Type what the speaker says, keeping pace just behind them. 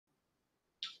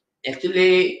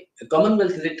Actually,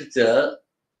 Commonwealth literature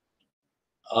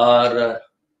or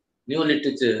new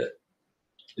literature,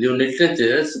 new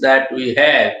literatures that we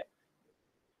have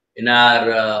in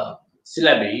our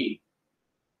syllabi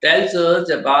tells us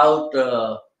about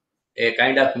a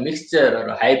kind of mixture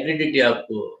or hybridity of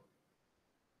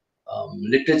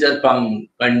literature from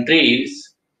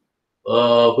countries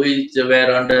which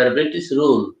were under British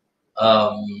rule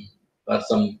um, for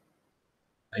some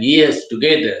years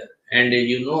together. And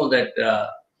you know that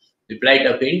the plight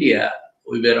of India,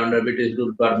 we were under British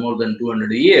rule for more than 200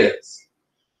 years.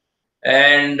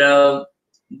 And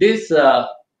this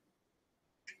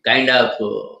kind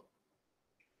of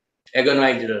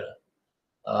agonized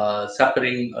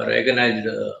suffering or agonized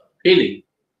feeling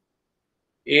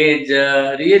is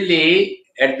really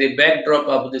at the backdrop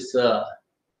of this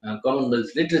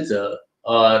Commonwealth literature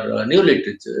or new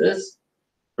literatures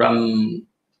from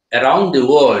around the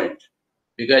world,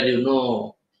 because you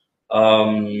know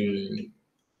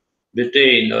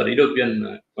Britain or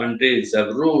European countries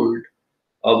have ruled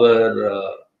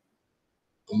over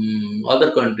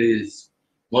other countries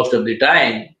most of the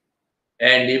time,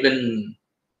 and even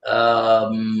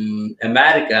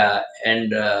America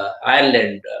and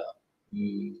Ireland,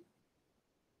 mm,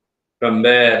 from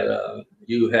where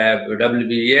you have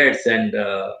W.B. Yeats and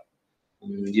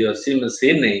your Seamus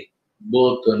Heaney,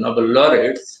 both Nobel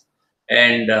laureates,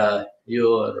 and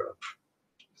your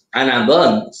Anna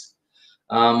Burns.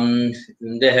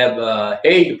 They have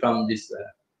hailed from this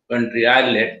country,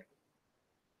 Ireland.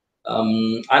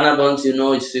 Anna Burns, you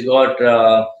know, she got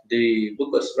the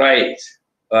Booker's Prize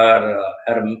for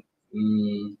her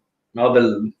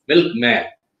novel Milkman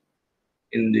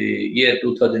in the year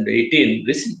 2018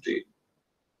 recently.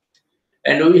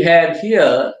 And we have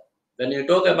here, when you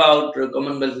talk about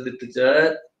Commonwealth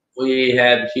literature, we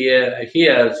have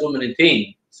here so many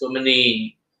things, so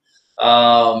many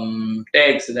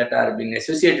texts that are being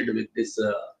associated with this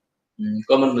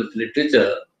Commonwealth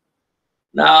literature.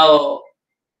 Now,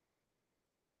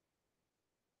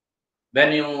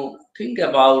 when you think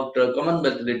about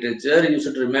Commonwealth literature, you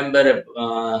should remember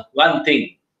one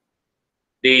thing: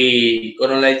 the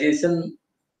colonization,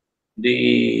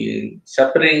 the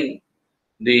suffering,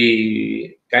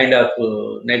 the kind of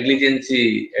negligence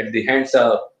at the hands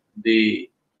of the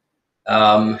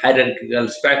hierarchical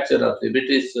structure of the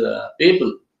British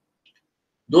people.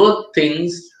 Those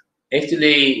things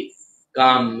actually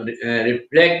come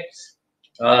reflects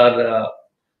or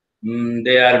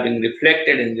they are being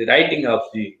reflected in the writing of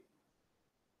the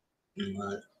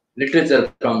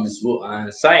literature from this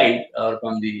side or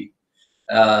from the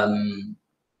um,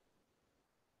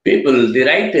 people, the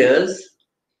writers.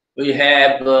 We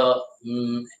have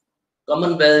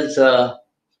Commonwealth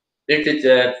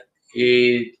literature.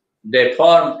 They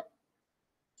form.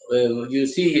 You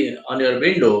see on your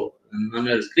window, on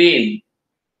your screen,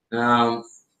 ACLALS,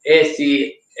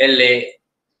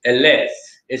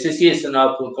 Association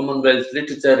of Commonwealth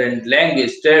Literature and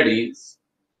Language Studies,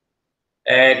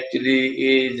 actually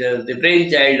is the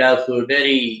brainchild of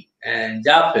Derry and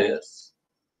Jaffers.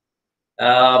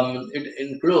 It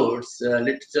includes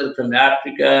literature from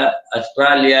Africa,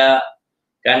 Australia,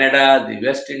 Canada, the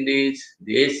West Indies,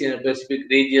 the Asian Pacific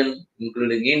region,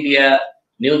 including India,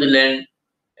 New Zealand,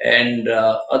 and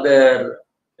other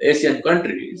Asian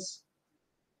countries,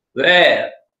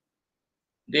 where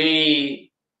the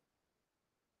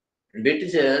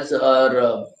Britishers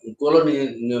or they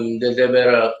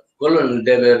were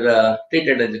they were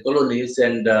treated as colonies,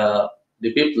 and the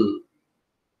people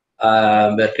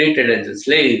were treated as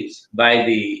slaves by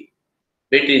the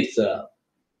British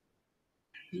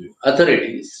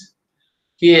authorities.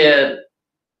 Here,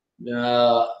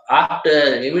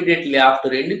 immediately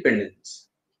after independence,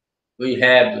 we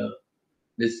have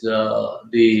this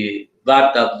the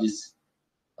birth of this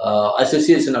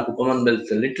Association of Commonwealth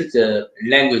Literature and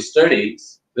Language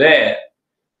Studies, where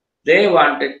they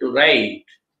wanted to write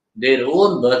their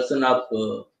own version of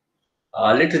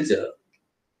literature.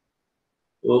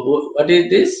 What is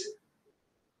this?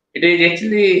 It is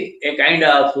actually a kind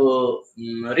of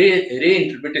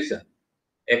reinterpretation,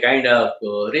 a kind of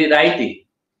rewriting,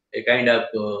 a kind of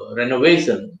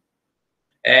renovation.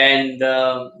 And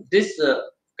this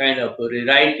kind of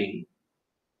rewriting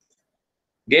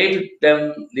gave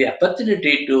them the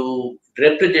opportunity to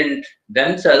represent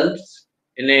themselves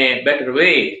in a better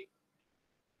way.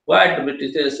 What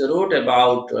Britishers wrote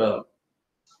about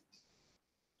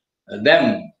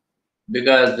them,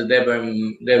 because they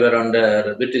were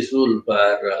under British rule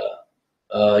for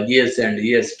years and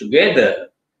years together.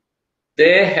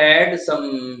 They had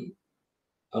some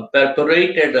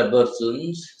perforated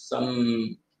versions,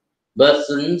 some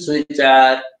versions which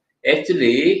are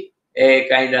actually a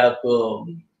kind of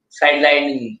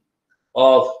sidelining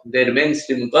of their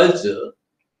mainstream culture.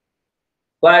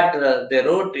 What they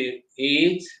wrote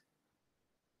is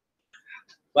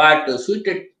what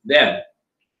suited them.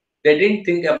 They didn't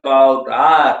think about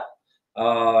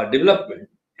our development.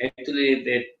 Actually,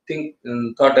 they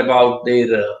thought about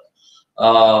their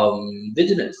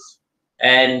business.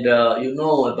 And you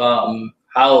know about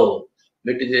how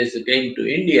British came to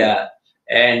India,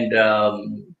 and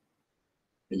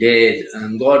they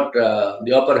got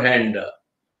the upper hand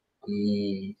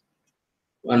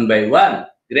one by one,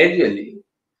 gradually.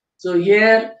 So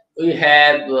here we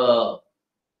have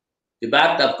the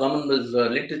birth of Commonwealth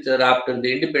literature after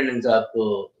the independence of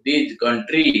these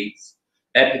countries,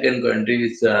 African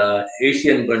countries,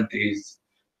 Asian countries,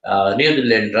 New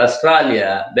Zealand,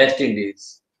 Australia, West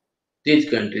Indies, these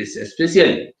countries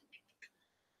especially.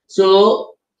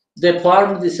 So they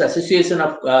formed this association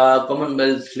of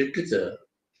Commonwealth literature,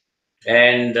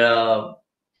 and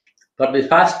for the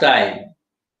first time,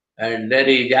 and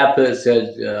Larry Jappers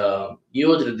has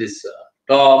used this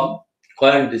term,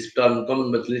 coined this term,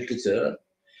 Commonwealth literature,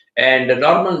 and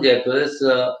Norman Jappers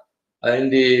in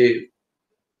the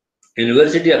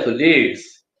University of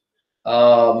Leeds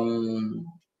um,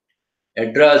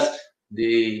 addressed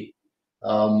the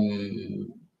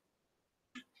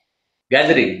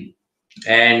gathering,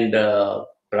 and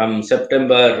from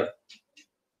September,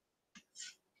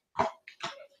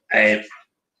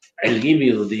 I'll give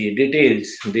you the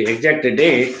details, the exact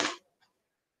date.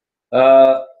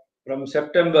 From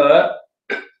September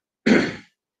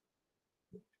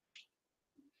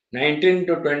 19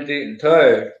 to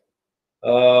 23rd,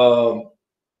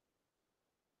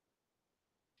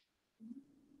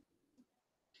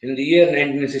 in the year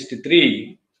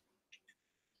 1963,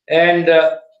 and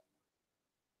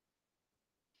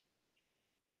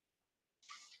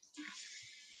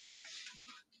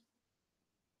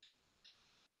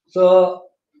so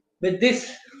with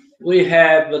this we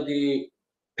have the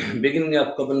beginning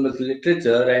of Commonwealth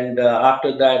literature, and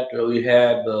after that we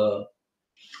have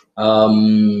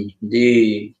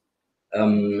the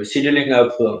scheduling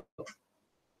of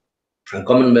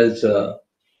Commonwealth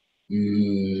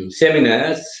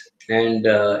seminars and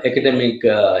academic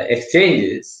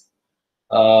exchanges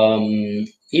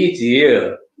each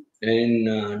year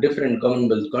in different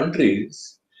Commonwealth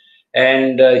countries.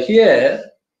 And here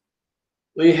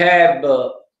we have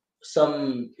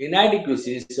some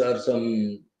inadequacies or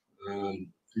some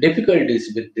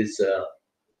difficulties with this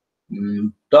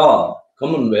term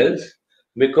Commonwealth,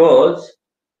 because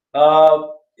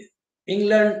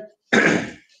England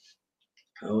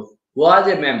was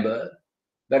a member,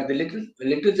 but the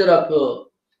literature of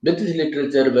British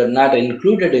literature were not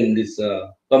included in this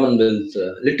Commonwealth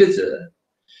literature,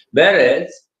 whereas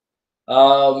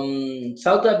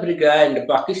South Africa and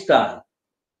Pakistan,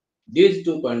 these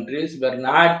two countries were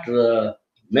not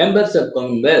members of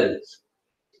Commonwealth,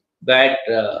 but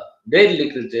their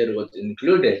literature was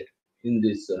included in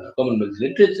this Commonwealth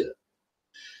literature.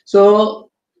 So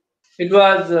it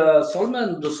was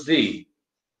Salman Rushdie,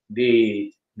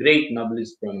 the great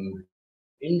novelist from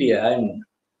India, and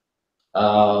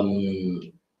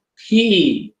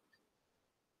he,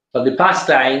 for the first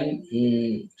time,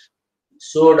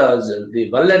 showed us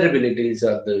the vulnerabilities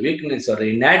or the weakness or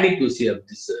inadequacy of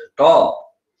this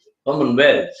top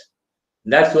Commonwealth.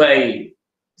 That's why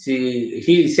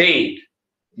he said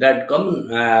that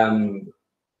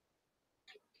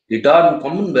the term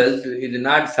Commonwealth is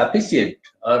not sufficient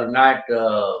or not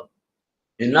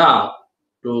enough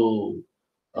to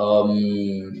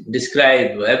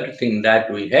describe everything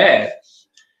that we have.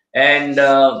 And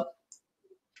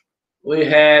we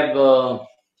have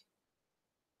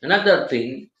another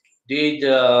thing,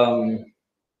 the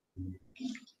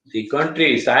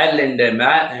countries, Ireland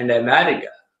and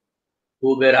America,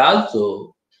 who were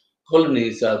also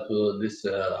colonies of this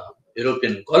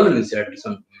European colonies at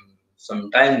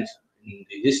some times in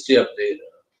the history of their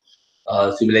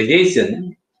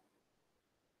civilization,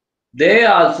 they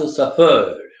also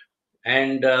suffered,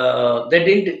 and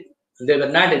they were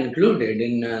not included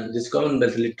in this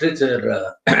Commonwealth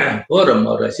Literature Forum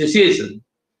or Association,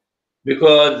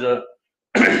 because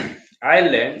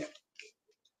Ireland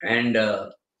and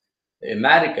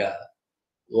America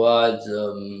was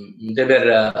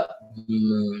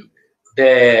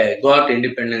they got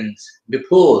independence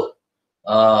before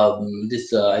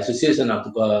this Association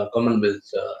of the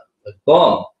Commonwealth was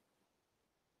formed,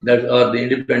 that or the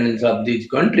independence of these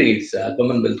countries,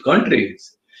 Commonwealth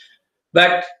countries.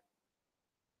 But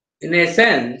in a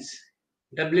sense,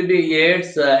 W.B.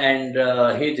 Yeats and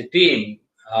his team,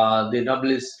 the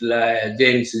novelist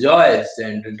James Joyce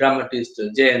and the dramatist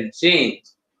James Change,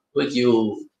 which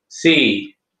you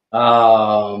see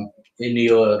in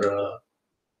your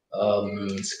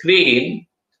screen.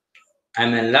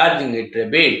 I'm enlarging it a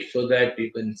bit so that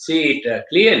you can see it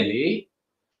clearly.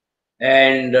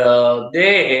 And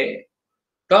they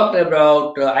talked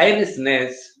about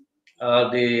Irishness,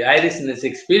 the Irishness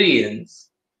experience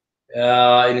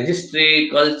in history,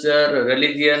 culture,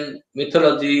 religion,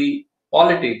 mythology,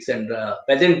 politics, and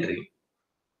pageantry.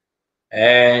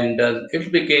 And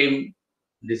it became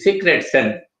the secret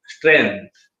strength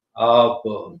of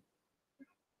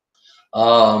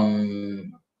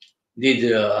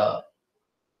these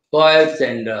poets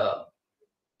and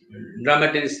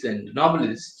dramatists and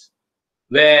novelists,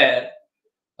 where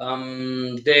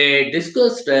they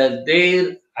discussed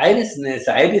their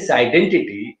Irish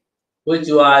identity, which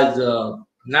was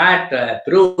not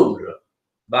approved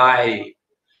by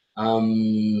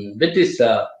British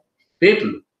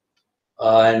people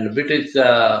and British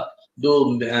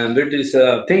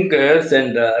thinkers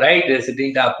and writers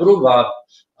didn't approve of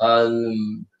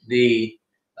the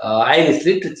Irish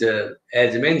literature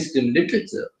as mainstream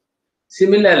literature.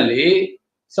 Similarly,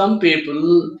 some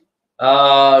people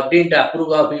didn't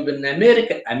approve of even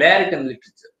American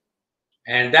literature,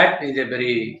 and that is a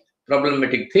very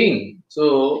problematic thing.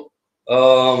 So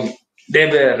they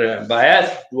were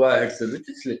biased towards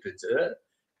British literature,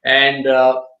 and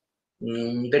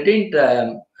they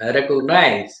didn't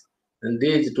recognize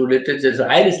these two literatures,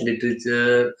 Irish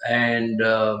literature and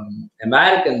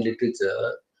American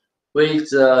literature,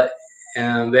 which were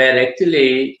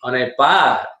actually on a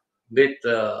par with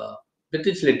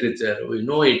British literature. We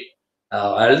know it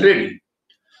already.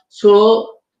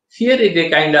 So here is a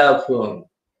kind of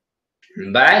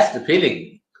biased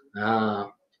feeling by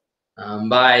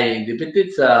the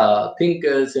British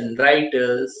thinkers and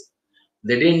writers.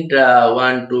 They didn't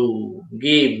want to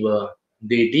give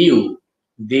the due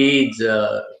these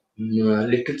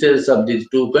literatures of these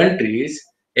two countries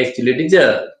actually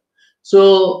deserve.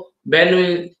 So when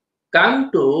we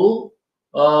come to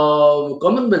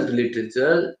Commonwealth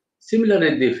literature,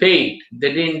 similarly the fate,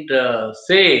 they didn't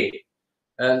say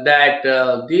that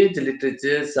these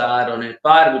literatures are on a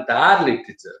par with our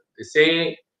literature. They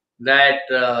say that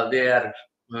they are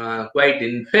quite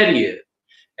inferior,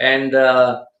 and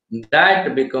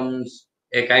that becomes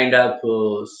a kind of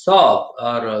shock,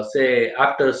 or say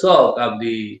aftershock of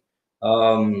the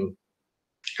um,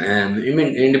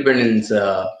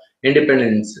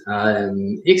 independence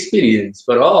experience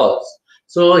for us.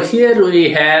 So here we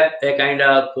have a kind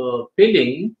of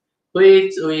feeling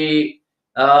which we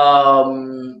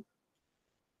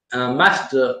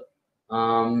must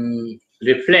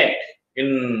reflect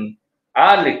in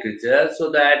our literature, so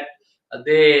that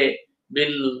they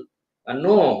will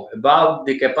know about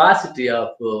the capacity of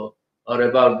or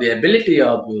about the ability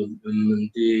of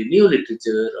the new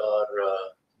literature, or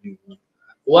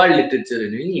world literature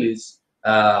in English,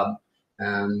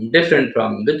 different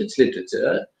from British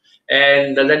literature.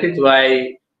 And that is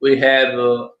why we have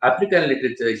African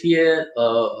literature here,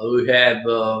 we have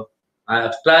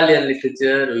Australian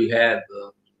literature, we have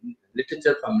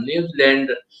literature from New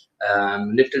Zealand,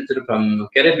 literature from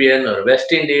Caribbean or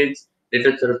West Indies,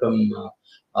 literature from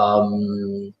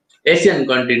Asian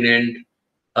continent,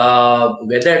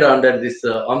 gathered under this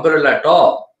umbrella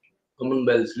top,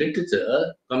 Commonwealth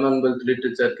literature. Commonwealth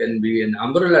literature can be an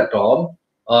umbrella term,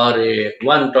 or a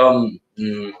one term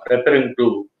referring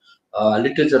to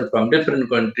literature from different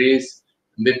countries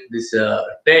with this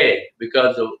tag,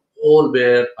 because all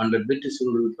were under British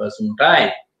rule for some time.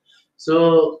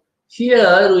 So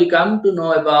here we come to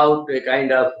know about a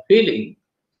kind of feeling,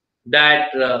 that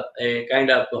a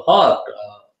kind of heart,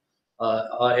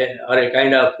 or a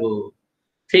kind of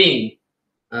thing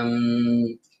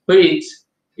which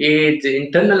is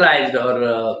internalized, or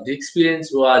the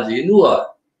experience was inward,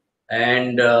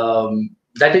 and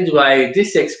that is why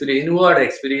this experience, inward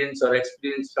experience or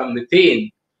experience from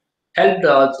within, helped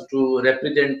us to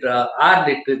represent our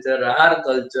literature, our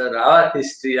culture, our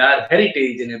history, our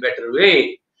heritage in a better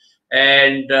way,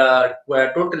 and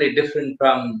were totally different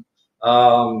from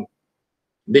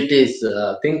British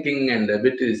thinking and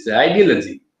British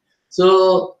ideology.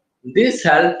 So this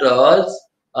helped us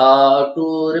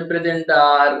to represent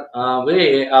our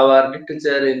way, our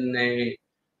literature in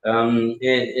an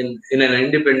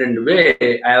independent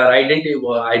way. Our identity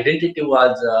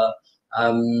was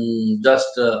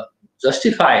just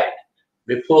justified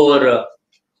before the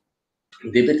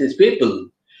British people,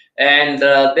 and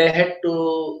they had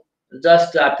to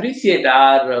just appreciate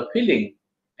our feeling,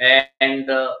 and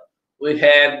we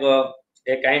have a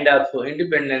kind of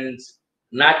independence,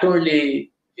 not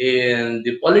only in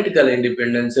the political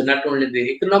independence, not only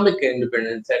the economic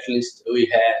independence, at least we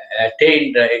have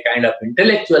attained a kind of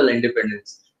intellectual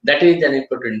independence. That is an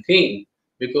important thing,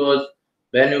 because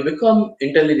when you become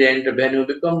intelligent, when you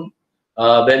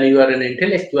are an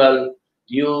intellectual,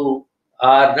 you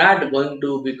are not going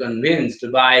to be convinced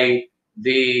by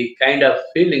the kind of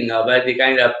feeling, by the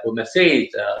kind of message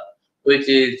which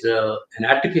is an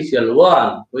artificial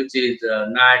one, which is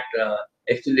not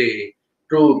actually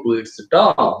true to its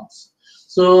terms.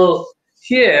 So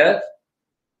here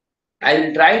I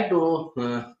will try to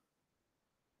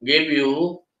give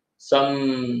you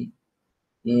some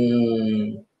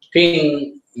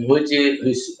thing which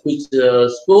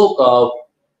spoke of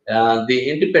the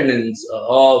independence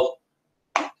of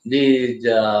these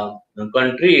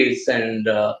countries, and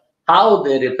how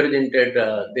they represented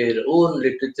their own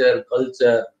literature,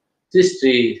 culture,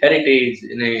 history, heritage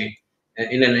in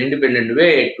an independent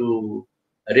way to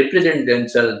represent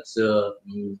themselves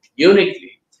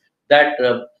uniquely. That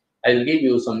I'll give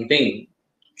you something,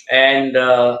 and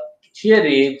here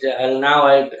is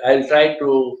I'll try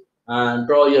to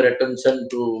draw your attention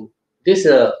to this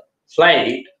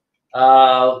slide,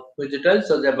 which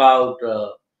tells us about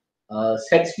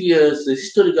Shakespeare's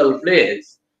historical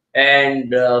plays,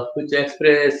 and which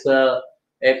express a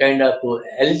kind of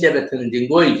Elizabethan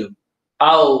jingoism.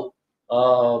 How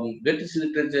British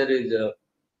literature is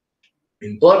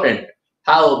important,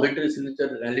 how British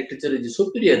literature is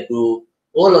superior to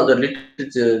all other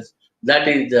literatures. That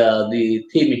is the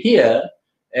theme here,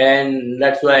 and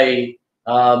that's why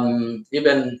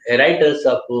even writers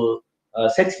of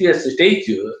Shakespeare's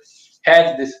statue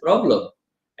has this problem,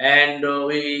 and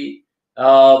we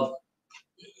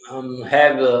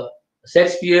have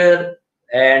Shakespeare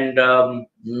and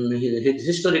his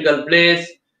historical plays,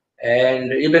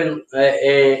 and even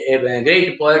a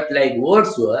great poet like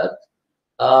Wordsworth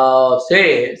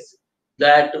says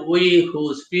that we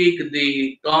who speak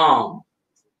the tongue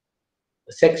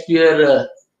Shakespeare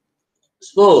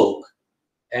spoke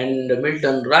and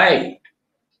Milton write,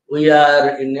 we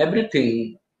are in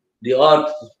everything the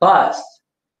earth's past.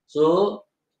 So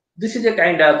this is a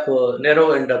kind of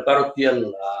narrow and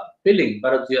parochial feeling,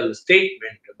 parochial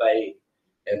statement by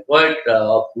a poet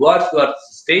of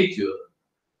Wordsworth's stature,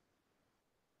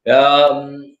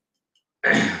 um,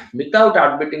 without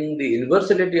admitting the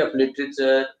universality of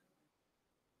literature.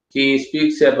 He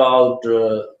speaks about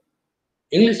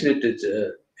English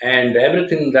literature, and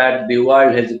everything that the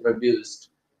world has produced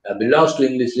belongs to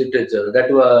English literature.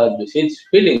 That was his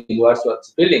feeling,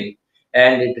 Wordsworth's feeling,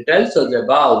 and it tells us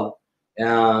about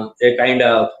a kind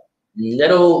of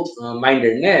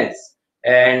narrow-mindedness,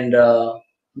 and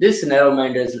this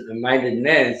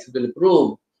narrow-mindedness will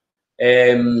prove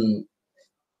as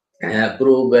a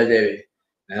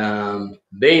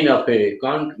bane of a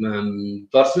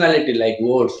personality like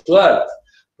Wordsworth.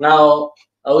 Now,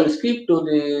 I will skip to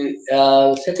the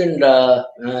second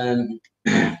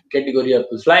category of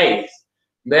slides,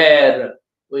 where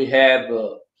we have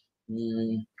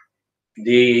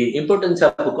the importance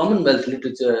of Commonwealth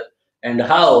literature and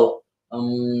how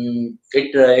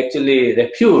it actually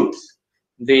refutes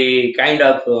the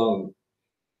um,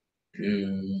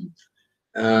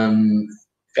 um,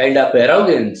 kind of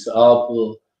arrogance of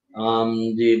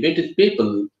the British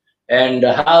people, and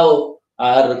how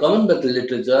our Commonwealth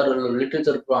literature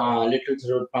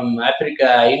from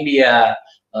Africa, India,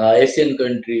 Asian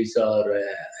countries, or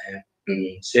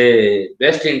say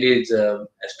West Indies,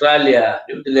 Australia,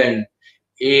 New Zealand,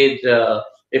 is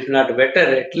if not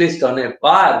better, at least on a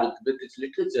par with British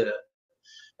literature,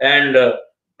 and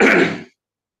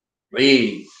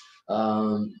we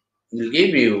will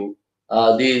give you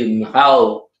the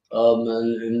how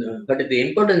what is the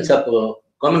importance of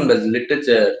Commonwealth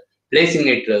literature, placing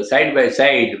it side by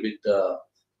side with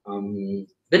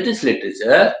British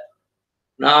literature.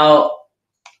 Now,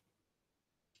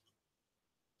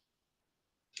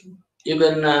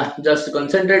 even just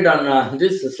concentrate on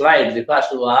this slide, the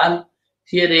first one.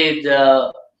 Here is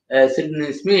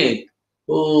Sidney Smith,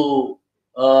 who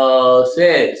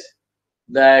says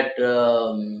that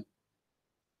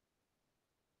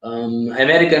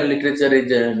American literature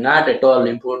is not at all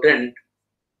important,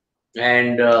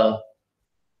 and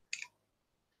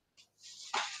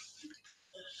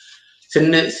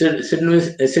Sidney Smith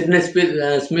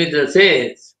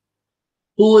says,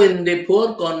 who in the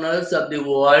four corners of the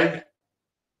world,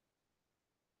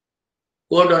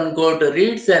 quote unquote,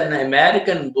 reads an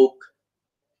American book,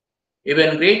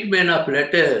 even great men of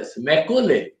letters,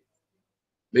 Macaulay,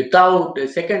 without a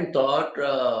second thought,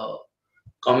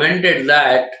 commented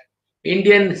that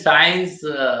Indian science,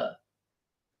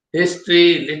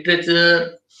 history,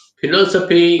 literature,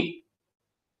 philosophy,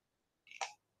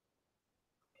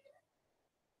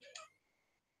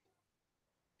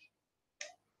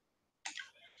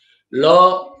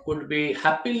 law could be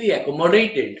happily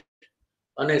accommodated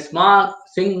on a small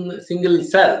single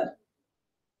cell.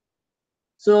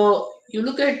 So you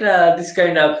look at this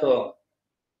kind of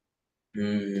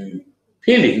mm,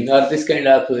 feeling or this kind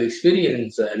of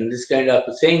experience and this kind of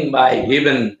saying by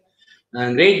even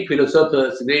great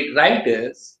philosophers, great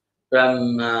writers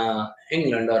from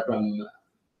England or from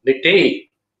Britain.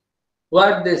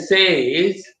 What they say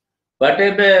is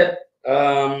whatever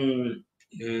um,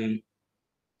 mm,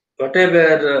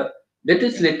 whatever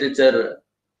British literature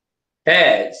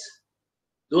has,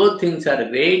 those things are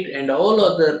great, and all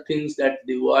other things that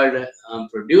the world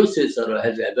produces or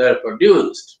has ever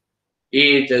produced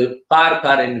is far,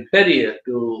 far inferior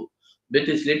to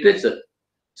British literature.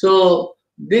 So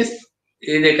this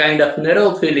is a kind of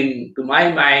narrow feeling to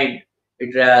my mind.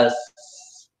 It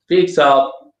speaks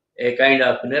of a kind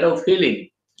of narrow feeling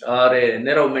or a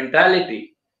narrow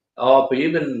mentality of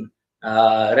even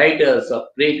writers of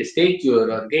great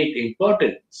stature or great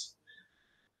importance.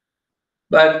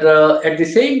 But at the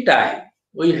same time,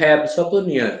 we have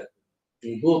Sapunier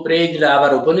who praised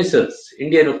our Upanishads,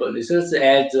 Indian Upanishads,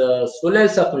 as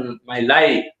solace of my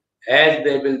life, as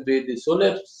they will be the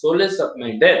solace of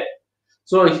my death.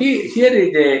 So here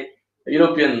is a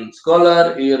European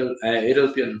scholar,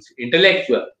 European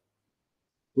intellectual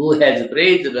who has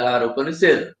praised our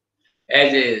Upanishad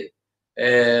as a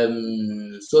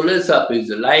solace of his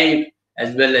life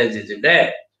as well as his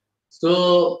death.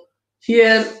 So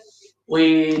here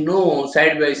we know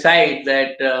side by side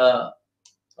that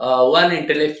one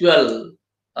intellectual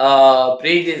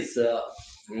praises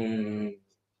mm,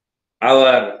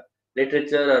 our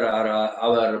literature or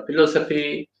our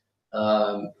philosophy,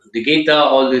 the Gita,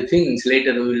 all the things.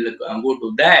 Later we will go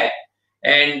to that.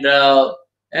 And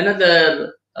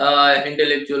another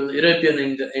intellectual,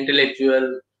 European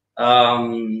intellectual,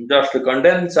 just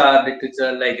condemns our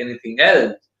literature like anything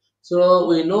else. So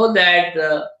we know that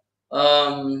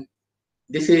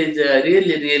this is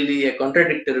really, really a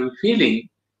contradictory feeling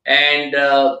and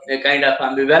a kind of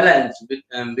ambivalence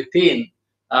within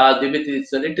with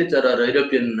its literature or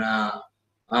European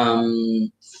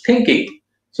thinking.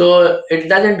 So it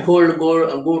doesn't hold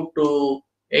good to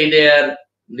either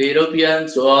the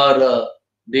Europeans or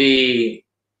the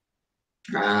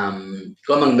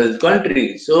Commonwealth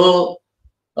countries. So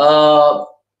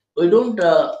we don't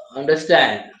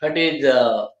understand what is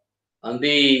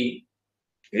the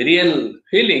real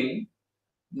feeling,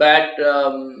 but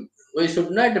we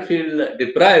should not feel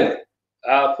deprived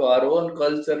of our own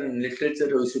culture and literature.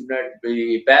 We should not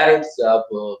be parents of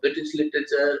British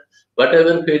literature.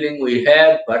 Whatever feeling we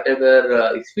have,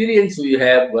 whatever experience we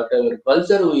have, whatever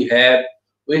culture we have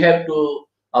to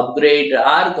upgrade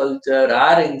our culture,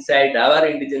 our insight, our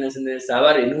indigenousness,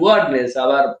 our inwardness.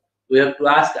 We have to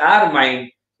ask our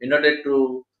mind in order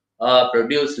to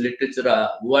produce literature,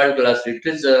 world-class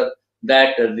literature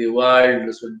that the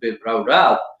world should be proud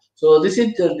of. So this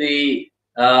is the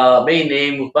main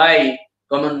aim why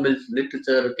Commonwealth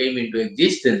literature came into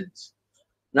existence.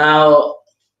 Now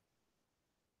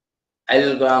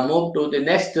I'll move to the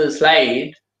next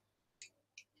slide,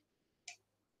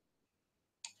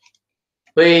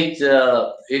 which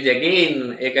is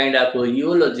again a kind of a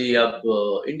eulogy of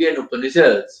Indian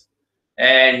Upanishads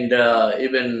and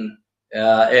even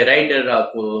a writer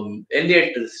of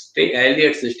Eliot's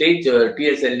stature,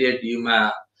 T.S. Eliot. You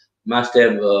must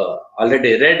have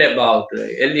already read about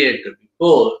Eliot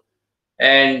before,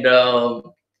 and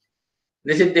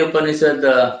this is the Upanishad,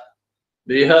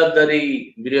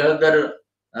 Brihadar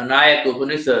Nayak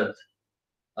Upanishad,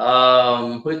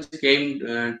 which came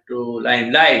to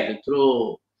limelight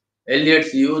through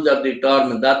Eliot's use of the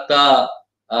term Datta,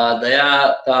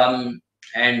 Dayatam,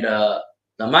 and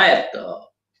Damayat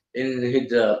in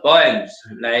his poems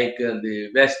like the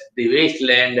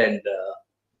Wasteland and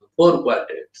Four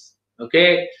Quartets.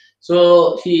 Okay,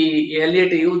 so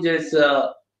Eliot uses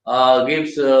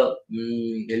gives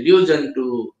allusion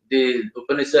to the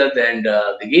Upanishad and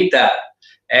the Gita,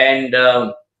 and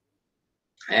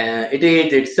it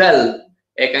is itself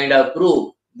a kind of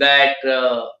proof that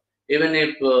even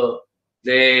if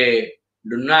they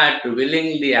do not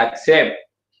willingly accept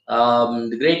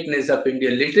the greatness of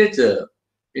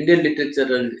Indian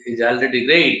literature is already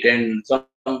great, and some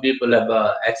people have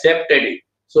accepted it.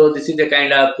 So this is a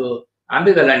kind of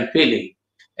ambivalent feeling.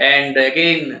 And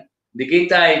again, the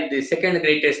Gita is the second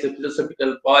greatest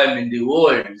philosophical poem in the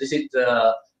world. This is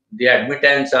the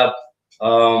admittance of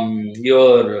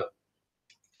your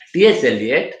T.S.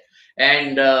 Eliot,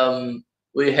 and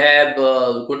we have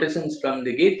quotations from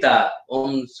the Gita,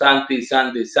 Om Santi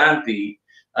Santi Santi,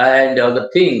 and other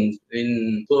things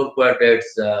in four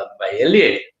quartets by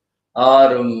Eliot.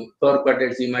 or Four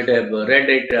Quartets, you might have read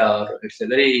it, or it's a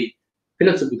very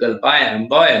philosophical poem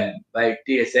by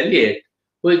T.S. Eliot,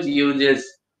 which uses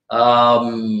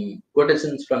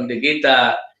quotations from the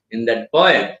Gita in that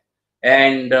poem.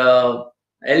 And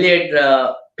Eliot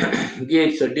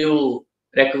gives a due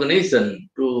recognition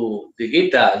to the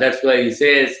Gita. That's why he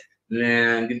says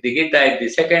the Gita is the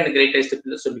second greatest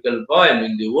philosophical poem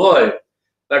in the world.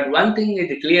 But one thing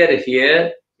is clear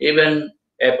here, even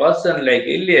a person like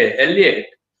Eliot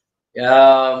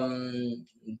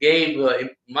gave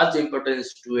much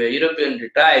importance to a European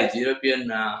treatise,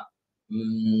 European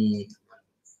um,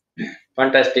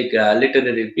 fantastic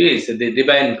literary piece, the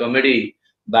Divine Comedy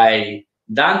by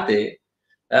Dante.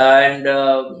 And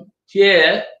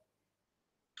here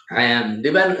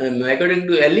according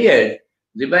to Eliot,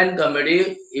 Divine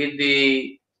Comedy is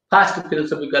the first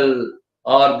philosophical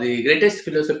or the greatest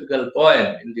philosophical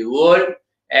poem in the world,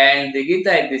 and the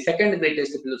Gita is the second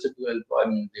greatest philosophical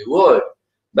poem in the world.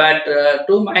 But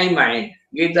to my mind,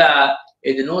 Gita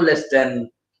is no less than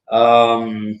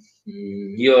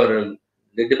your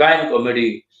the Divine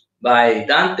Comedy by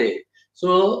Dante.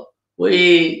 So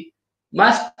we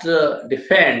must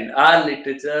defend our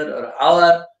literature or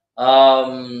our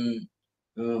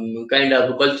kind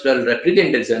of cultural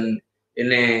representation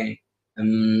in a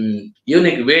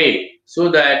unique way, so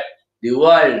that the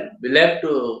world will have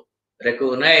to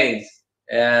recognize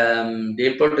the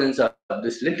importance of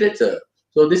this literature.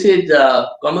 So this is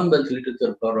Commonwealth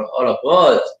literature for all of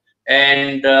us,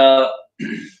 and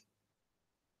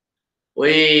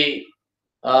we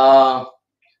uh,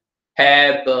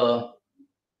 have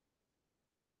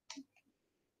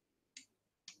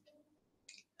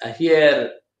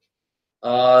here.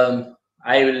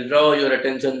 I will draw your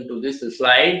attention to this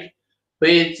slide,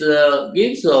 which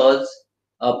gives us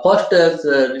Foster's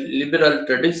liberal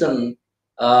tradition,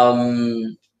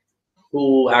 um,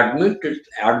 who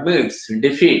admits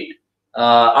defeat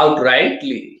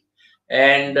outrightly,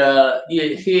 and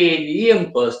he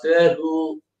E.M. Foster,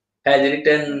 who has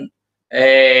written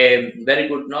a very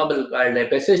good novel called A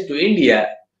Passage to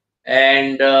India,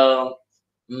 and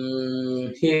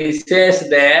he says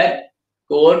there,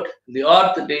 quote, the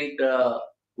earth didn't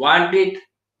want it,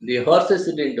 the horses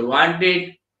didn't want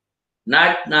it,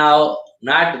 not now,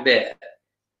 not there.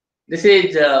 This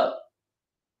is the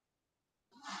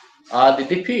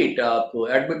defeat of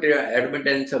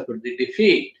admittance of the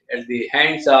defeat at the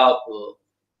hands of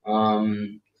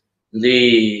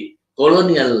the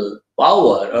colonial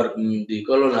power or the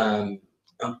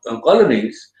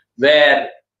colonies, where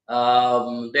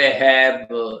they have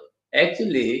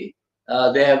actually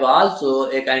they have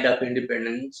also a kind of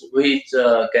independence which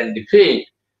can defeat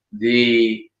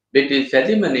the British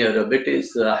hegemony or British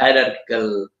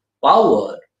hierarchical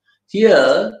power.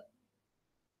 Here,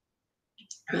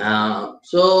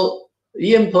 so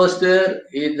E.M. Foster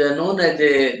is known as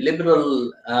a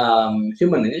liberal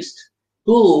humanist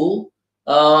who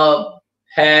uh,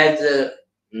 has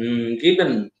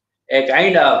given a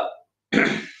kind of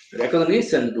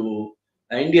recognition to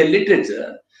Indian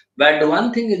literature. But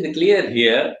one thing is clear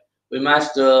here, we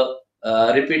must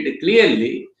repeat it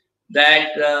clearly,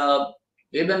 that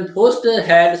even Foster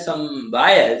had some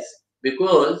bias,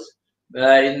 because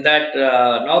in that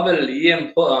novel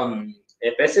E.M.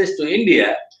 A Passage to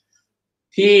India,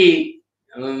 he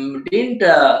didn't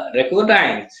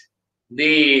recognize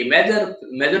the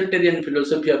majoritarian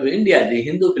philosophy of India, the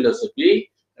Hindu philosophy.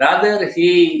 Rather,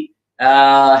 he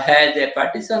has a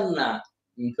partisan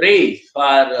praise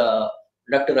for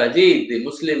Dr. Ajit, the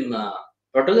Muslim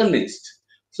protagonist.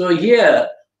 So here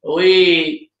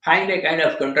we find a kind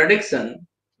of contradiction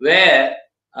where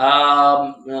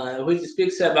which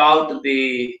speaks about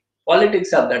the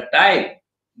politics of that time,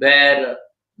 where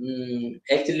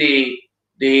actually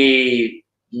the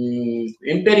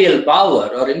imperial power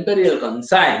or imperial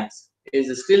conscience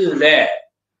is still there,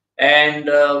 and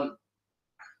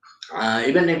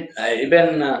even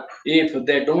if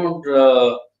they don't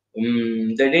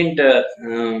they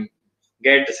didn't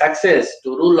get success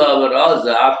to rule over us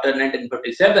after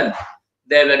 1947,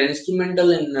 they were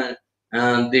instrumental in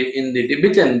the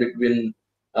division between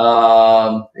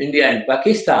India and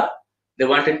Pakistan. They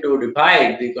wanted to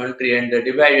divide the country, and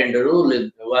divide and rule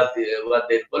was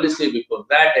their policy before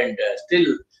that, and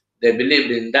still they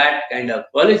believed in that kind of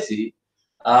policy.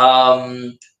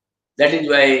 Um, that is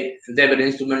why they were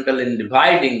instrumental in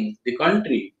dividing the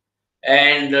country.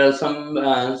 And some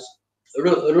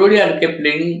Rudyard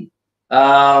Kipling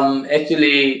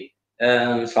actually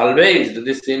salvaged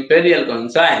this imperial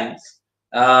conscience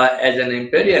as an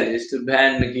imperialist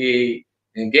when he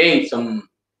gave some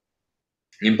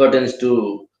importance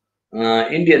to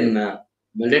Indian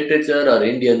literature or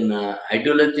Indian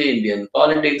ideology, Indian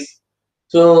politics.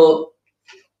 So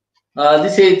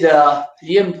this is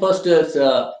E.M. Foster's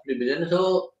revision.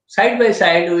 So side by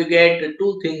side, we get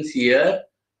two things here.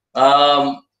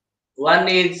 One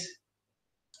is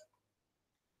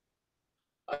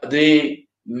the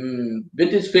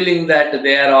British feeling that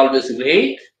they are always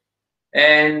great,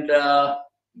 and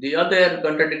the other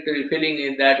contradictory feeling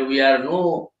is that we are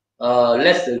no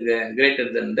less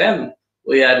greater than them.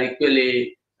 We are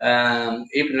equally,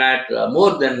 if not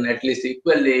more than, at least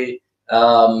equally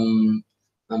on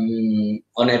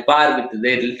a par with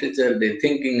their literature, their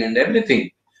thinking, and everything.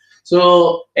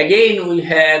 So again, we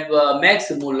have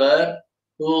Max Muller,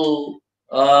 who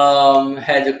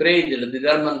has praised the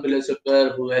German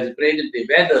philosopher, who has praised the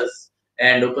Vedas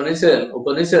and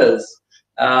Upanishads.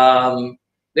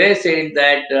 They said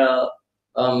that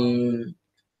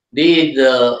these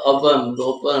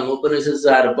Upanishads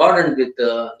are burdened with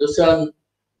Dusan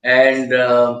and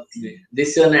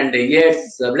Disan and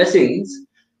Yet's blessings,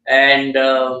 and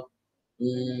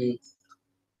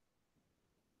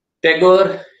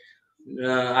Tagore,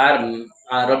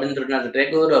 Rabindranath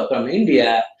Tagore from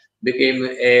India became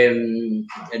a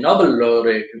Nobel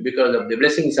laureate because of the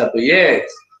blessings of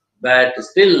Yeats, but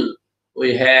still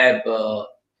we have a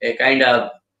kind of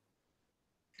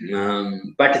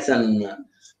partisan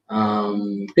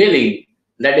feeling.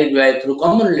 That is why through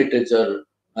common literature,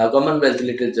 Commonwealth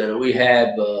literature, we have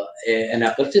an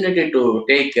opportunity to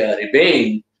take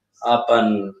revenge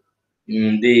upon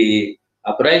the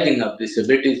uprising of this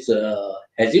British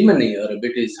hegemony or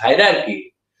British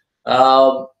hierarchy.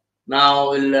 Now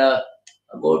we'll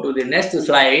go to the next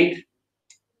slide,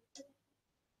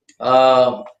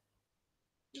 uh,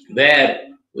 where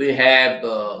we have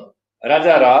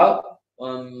Raja Rao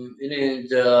in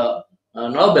his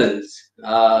novels,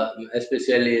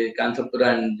 especially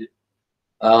Kanthapura,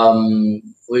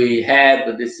 we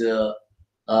have this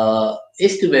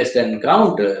East-West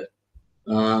encounter,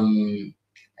 and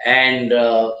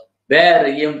where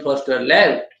E.M. Foster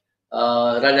left,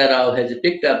 Raja Rao has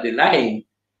picked up the line,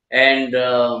 and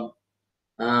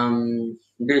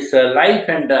this life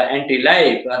and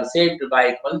anti-life are shaped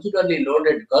by culturally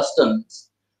loaded customs.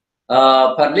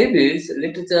 For Lewis,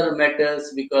 literature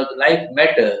matters because life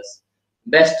matters,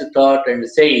 best thought and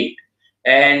said,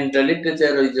 and the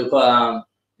literature is the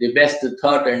best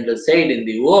thought and said in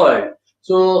the world.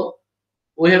 So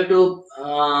we have to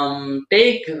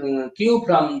take cue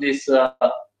from this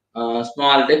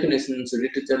small definitions.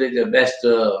 Literature is the best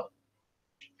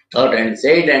thought and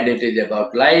said, and it is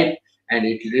about life, and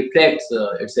it reflects.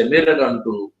 It's a mirror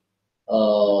onto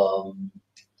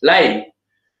life.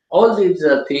 All these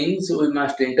things we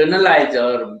must internalize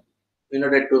or in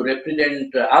order to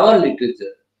represent our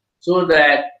literature, so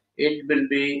that it will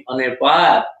be on a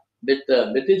par with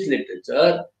British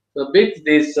literature. So with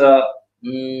this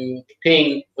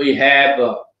thing, we have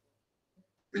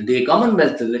the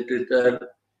Commonwealth literature,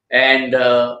 and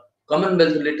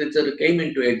Commonwealth literature came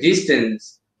into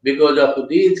existence because of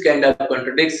these kind of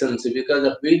contradictions, because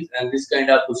of which and this kind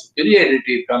of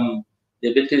superiority from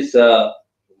the British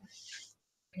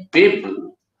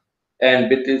people and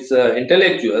British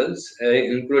intellectuals,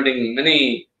 including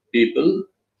many people.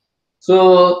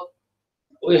 So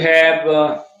we have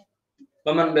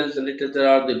Commonwealth literature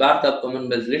or the birth of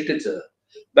Commonwealth literature.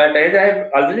 But as I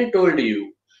have already told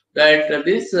you, that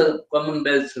this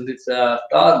Commonwealth, this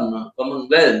term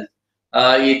Commonwealth,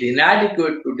 is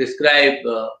inadequate to describe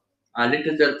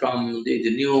literature from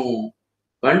these new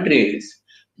countries.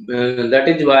 That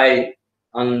is why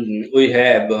we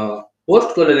have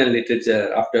post-colonial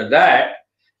literature after that,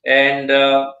 and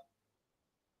uh,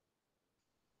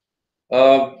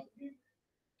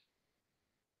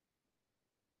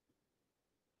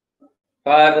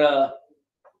 for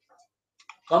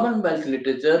Commonwealth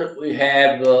literature, we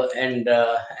have an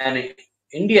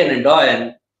Indian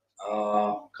Indian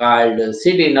called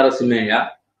C.D. Narasimhaya,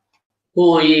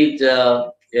 who is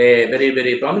a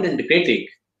very prominent critic,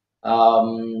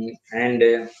 and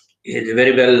he is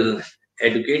very well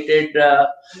educated.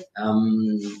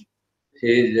 Um, he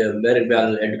is very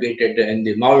well educated in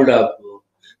the mold of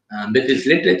British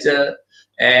literature,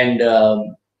 and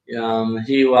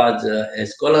he was a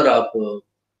scholar of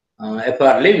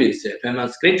F.R. Lewis, a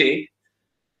famous critic.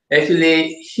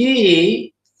 Actually,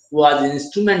 he was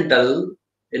instrumental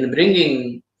in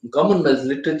bringing Commonwealth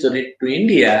literature to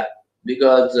India,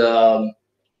 because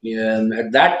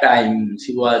at that time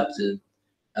he was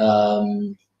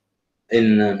um,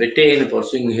 in Britain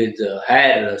pursuing his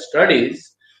higher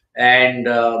studies, and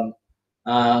the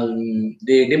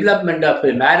development of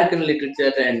American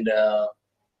literature and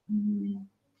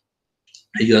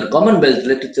your Commonwealth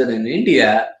literature in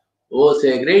India owes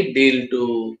a great deal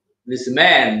to this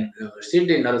man,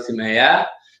 Siddhi Narasimhaya,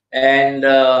 and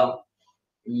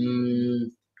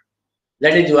mm,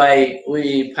 that is why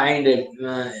we find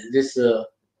this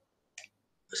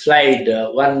slide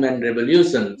one man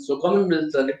revolution. So,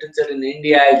 Commonwealth literature in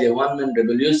India is a one man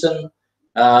revolution.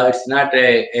 It's not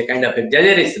a kind of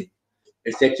exaggeration.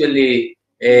 It's actually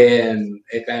a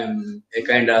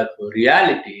kind of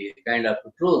reality, a kind of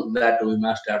truth that we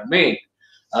must admit.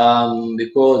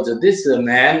 Because this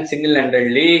man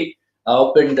single-handedly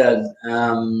opened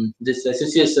this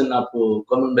association of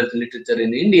Commonwealth literature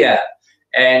in India,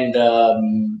 and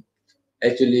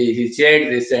actually he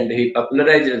shared this and he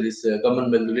popularized this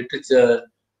Commonwealth literature,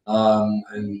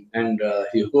 and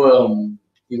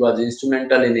he was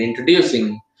instrumental in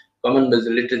introducing Commonwealth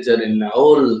literature in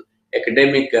all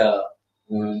academic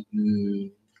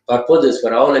purposes.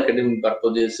 For all academic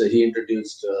purposes, he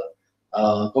introduced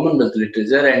Commonwealth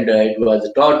literature, and it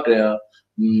was taught in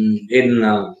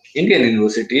Indian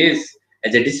universities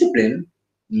as a discipline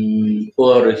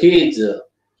for his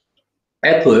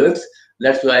efforts.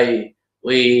 That's why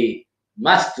we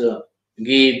must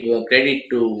give credit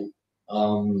to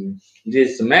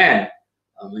this man,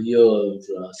 your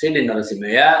Siddhi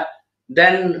Narasimhaya.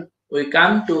 Then we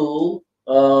come to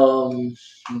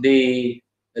the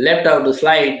left out the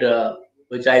slide,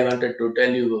 which I wanted to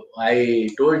tell you. I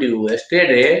told you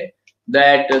yesterday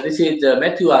that this is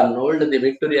Matthew Arnold, the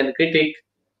Victorian critic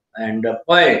and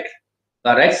poet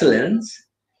par excellence.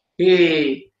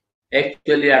 He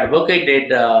actually advocated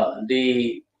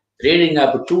the reading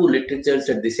of two literatures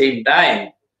at the same time.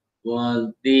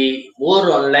 The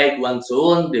more unlike one's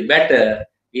own, the better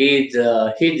is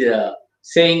his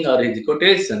saying or his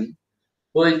quotation,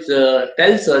 which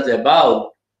tells us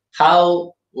about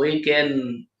how we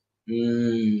can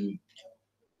mm,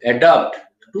 adopt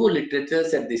two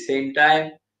literatures at the same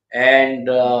time, and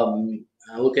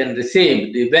we can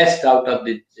receive the best out of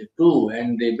the two,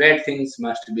 and the bad things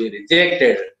must be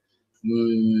rejected.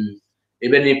 Mm,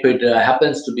 Even if it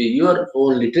happens to be your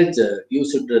own literature, you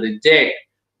should reject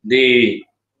the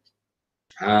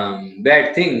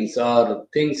bad things or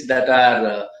things that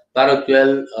are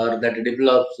parochial or that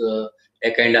develops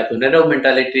a kind of narrow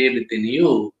mentality within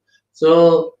you.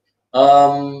 So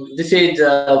this is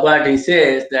what he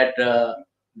says, that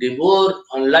the more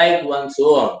unlike one's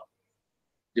own,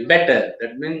 the better.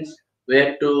 That means we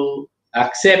have to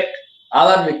accept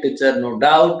our literature, no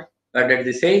doubt, but at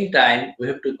the same time, we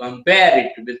have to compare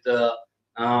it with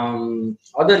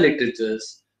other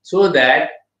literatures so that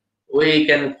we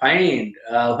can find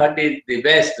what is the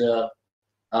best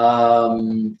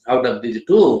out of these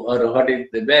two, or what is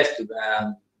the best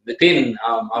within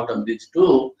out of these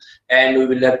two, and we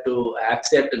will have to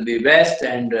accept the best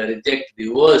and reject the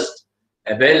worst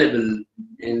available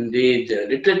in these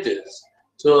literatures.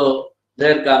 So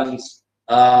there comes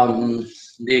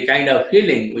the kind of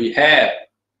feeling we have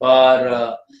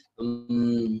for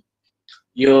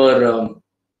your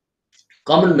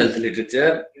Commonwealth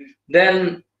literature.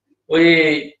 Then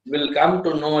we will come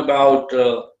to know about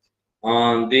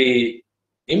the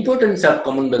importance of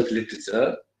Commonwealth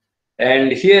literature,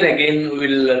 and here again we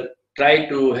will try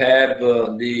to have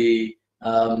the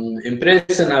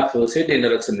impression of Siddhi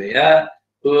Narasimhaya,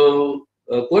 who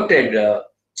quoted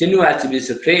Chinua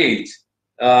Achebe's phrase.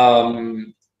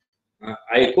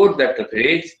 I quote that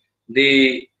phrase: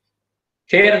 the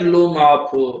heirloom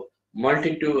of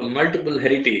multiple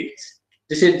heritage.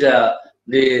 This is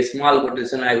the small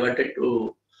quotation I wanted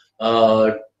to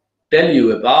uh, tell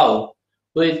you about,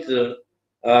 which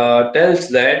tells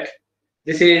that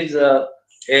this is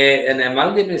an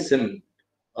amalgamation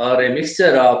or a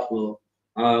mixture of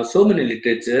so many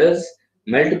literatures,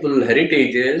 multiple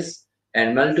heritages,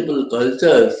 and multiple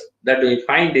cultures that we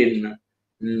find in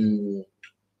mm,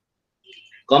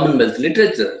 Commonwealth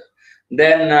literature.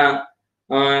 Then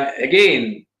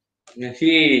again,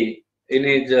 he in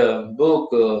his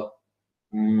book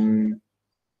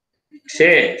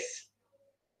says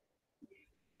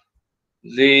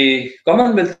the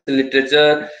Commonwealth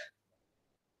literature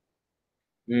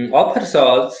offers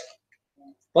us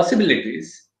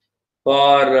possibilities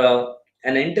for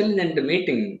an intelligent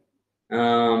meeting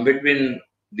between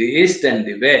the East and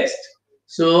the West.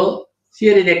 So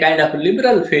here is a kind of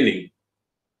liberal feeling.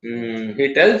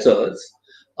 He tells us,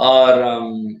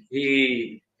 or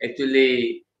he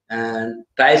actually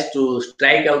tries to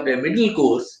strike out a middle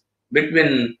course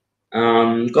between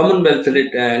Commonwealth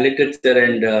literature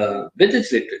and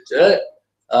British literature,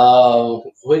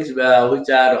 which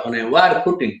are on a war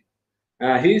footing.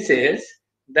 He says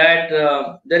that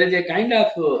there is a kind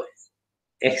of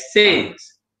exchange.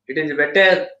 It is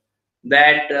better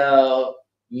that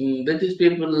British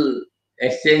people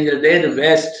exchanged their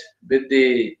West with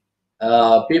the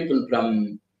people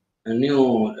from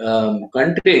new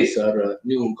countries or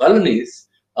new colonies,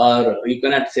 or you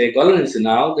cannot say colonies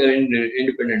now, they're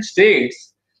independent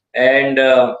states. And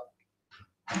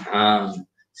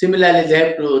similarly, they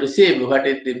have to receive what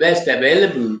is the best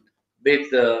available with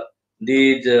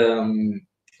these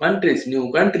countries,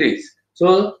 new countries.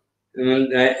 So,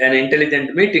 an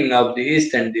intelligent meeting of the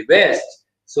East and the West.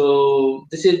 So,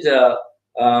 this is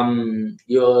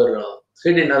your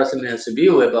Sri Narasimha's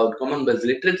view about Commonwealth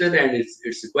literature, and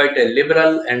it's quite a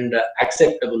liberal and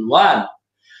acceptable one.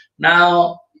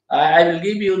 Now, I will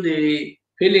give you the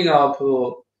feeling of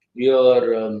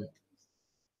your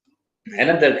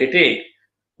another critic,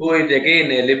 who is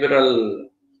again a liberal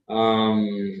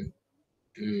um,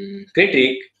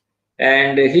 critic,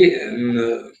 and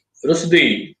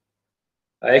Rushdie.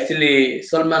 Actually,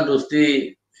 Salman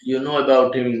Rushdie, you know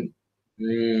about him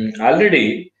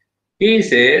already. He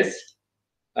says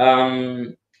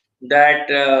that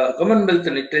Commonwealth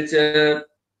literature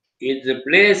is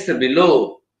placed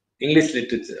below English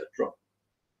literature,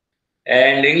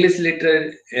 and English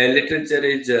literature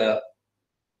is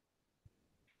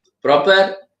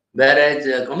proper,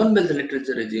 whereas Commonwealth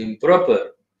literature is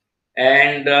improper.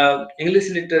 And if English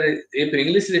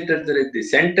literature is the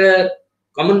center,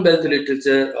 Commonwealth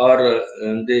literature or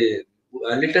the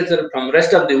literature from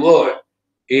rest of the world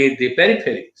is the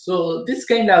periphery. So this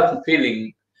kind of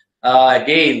feeling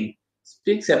again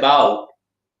speaks about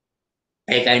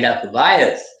a kind of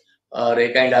bias or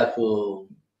a kind of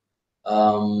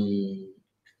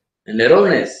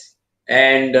narrowness.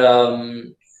 And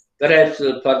perhaps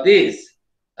for this,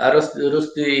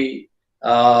 Rushdie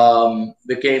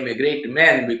became a great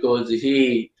man because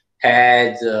he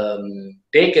has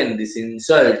taken this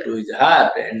insult to his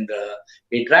heart, and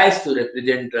he tries to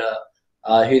represent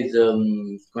his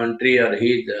country or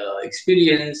his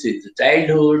experience, his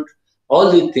childhood,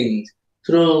 all these things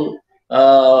through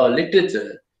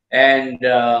literature. And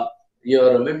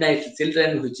your Midnight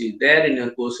Children, which is there in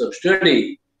your course of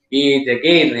study, is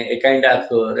again a kind of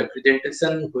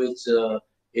representation which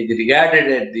is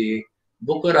regarded as the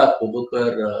Booker of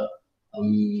Booker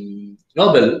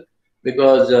Nobel,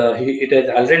 because it has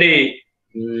already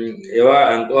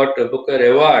got a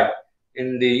Booker Award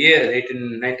in the year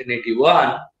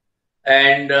 1981.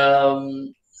 And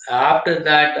after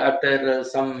that, after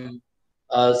some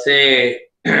say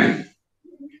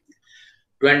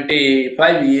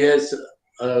 25 years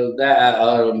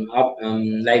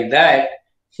like that,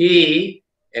 he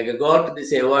got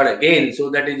this award again. So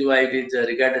that is why it is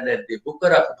regarded as the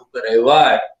Booker of Booker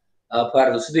Award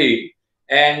for Rushdie.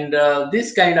 And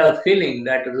this kind of feeling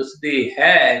that Rushdie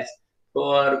has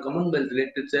for Commonwealth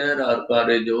literature or for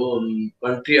his own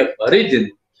country of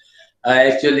origin,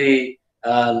 actually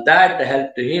that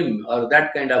helped him, or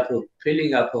that kind of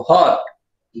feeling of heart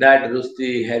that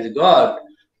Rushdie has got,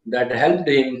 that helped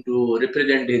him to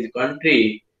represent his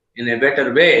country in a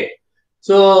better way.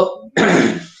 So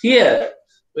here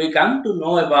we come to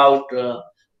know about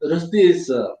Rushdie's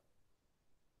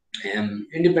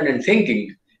independent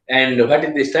thinking, and what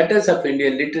is the status of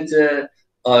Indian literature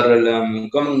or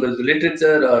Commonwealth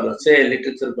literature, or say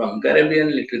literature from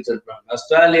Caribbean, literature from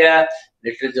Australia,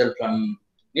 literature from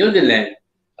New Zealand.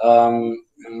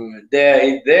 There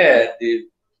is there the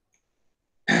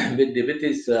with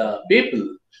these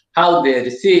people, how they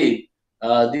receive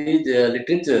these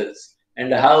literatures,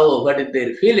 and how what is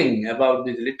their feeling about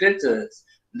these literatures.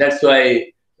 That's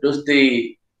why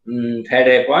Rushdie had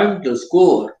a point to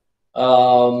score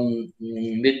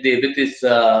with his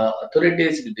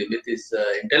authorities, with his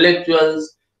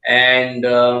intellectuals, and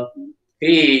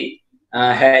he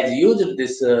has used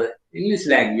this English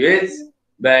language,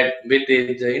 but with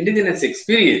his indigenous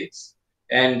experience.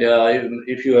 And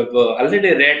if you have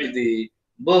already read the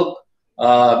book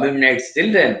Midnight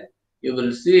Children, you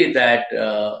will see that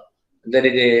there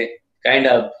is a kind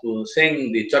of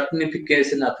saying the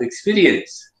chutnification of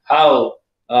experience. How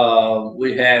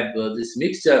we have this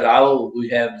mixture, how we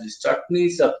have this chutney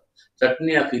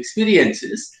of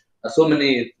experiences. So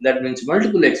many, that means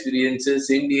multiple experiences,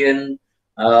 Indian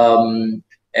and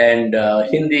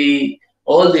Hindi,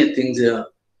 all these things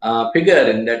figure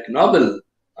in that novel.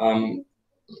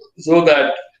 So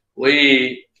that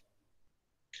we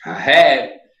have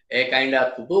a kind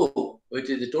of book which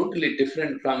is totally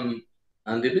different from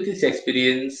the British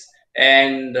experience,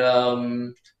 and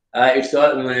the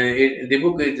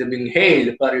book is being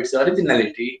hailed for its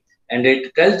originality, and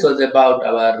it tells us about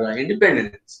our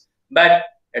independence. But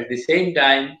at the same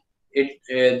time,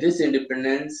 this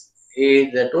independence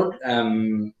is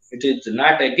it is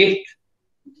not a gift.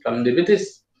 from the British,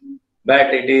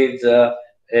 but it is a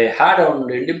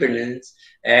hard-earned independence.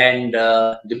 And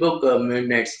the book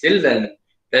Midnight Children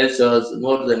tells us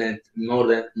more than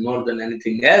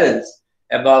anything else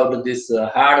about this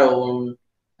hard-earned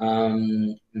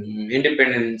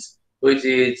independence, uh, which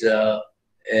is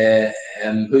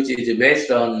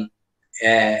based on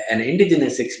an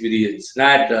indigenous experience,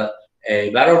 not a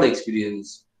borrowed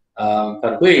experience,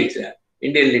 for which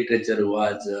Indian literature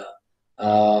was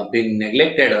being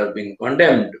neglected or being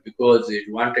condemned because it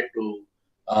wanted to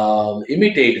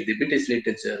imitate the British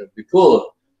literature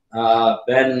before.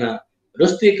 When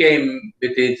Rushdie came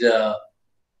with his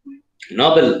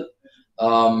novel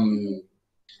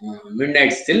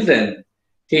Midnight Children,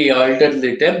 he altered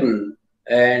the table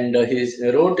and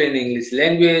he wrote in English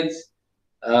language,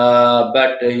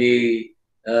 but he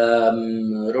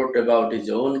wrote about his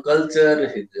own culture,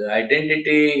 his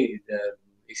identity, his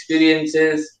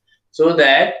experiences, so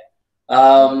that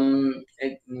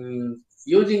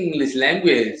using English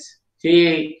language,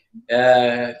 he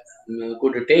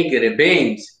could take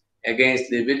revenge against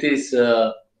the British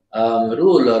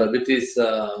rule or British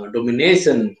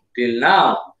domination till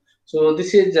now. So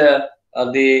this is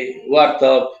the worth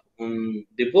of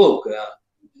the book,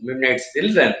 Midnight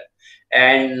Children.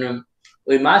 And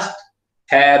we must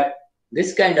have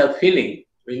this kind of feeling.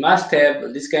 We must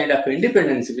have this kind of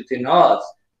independence within us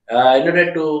in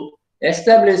order to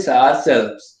establish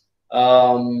ourselves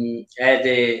as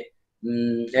an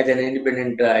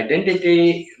independent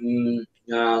identity,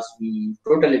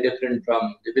 totally different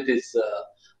from the British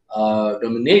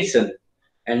domination.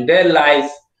 And there lies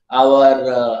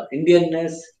our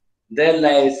Indianness, there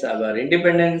lies our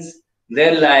independence,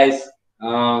 there lies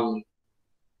our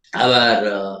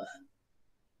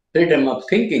freedom of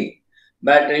thinking.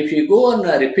 But if you go on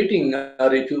repeating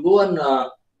or if you go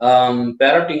on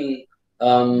parroting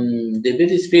the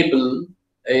British people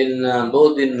in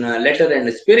both in letter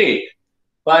and spirit,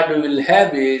 what we will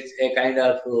have is a kind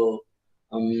of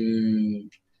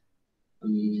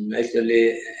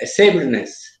actually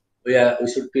ashamedness. We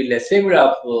should feel ashamed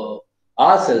of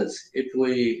ourselves if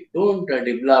we don't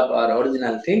develop our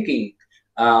original thinking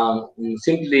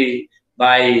simply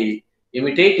by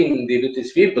imitating the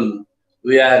British people.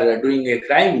 We are doing a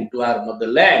crime to our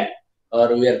motherland,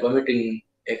 or we are committing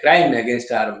a crime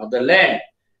against our motherland.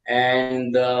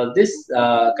 And this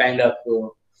kind of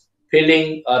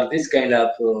feeling or this kind of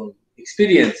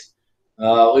experience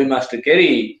we must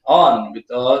carry on with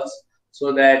us,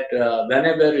 so that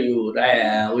whenever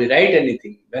we write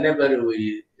anything, whenever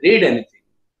we read anything,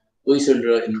 we should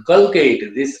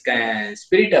inculcate this kind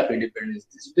spirit of independence,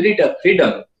 the spirit of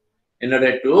freedom, in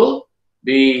order to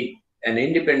be an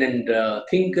independent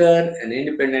thinker, an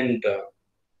independent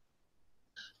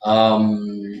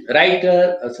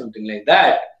writer, or something like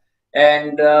that.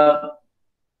 And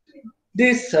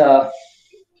this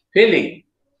feeling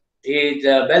is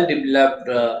well developed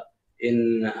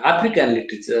in African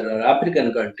literature or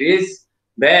African countries,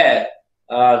 where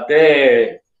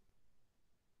they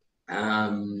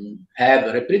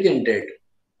have represented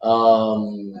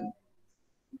um,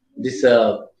 this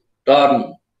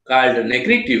term called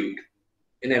negritude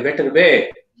in a better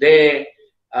way. They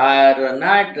are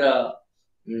not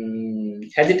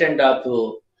hesitant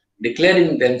of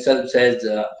declaring themselves as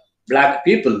black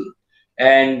people.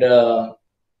 And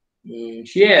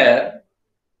here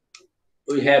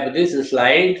we have this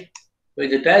slide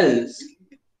which tells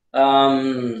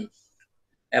um,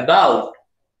 about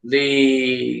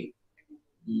the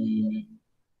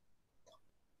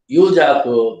use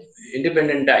of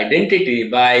independent identity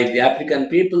by the African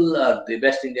people or the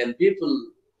West Indian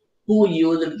people who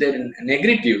used their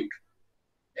negritude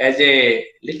as a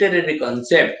literary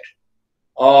concept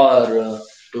or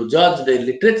to judge the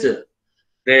literature.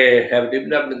 They have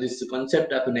developed this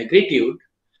concept of negritude,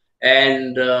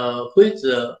 and which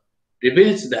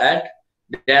reveals that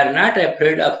they are not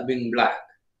afraid of being black.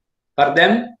 For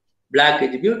them, black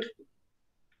is beautiful.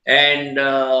 And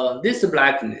this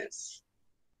blackness,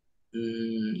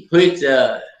 which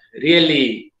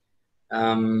really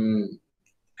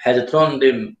has thrown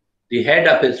the head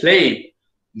of a slave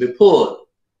before,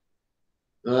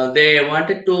 they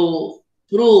wanted to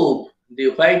prove the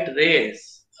white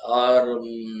race are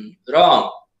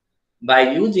wrong by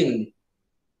using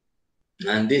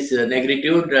this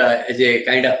negritude as a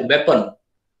kind of weapon.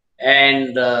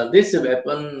 And this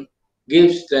weapon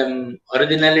gives them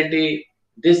originality,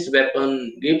 this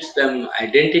weapon gives them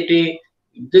identity,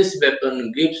 this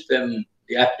weapon gives them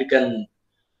the African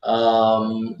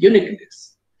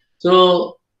uniqueness.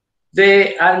 So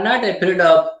they are not afraid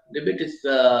of the British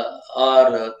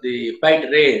or the white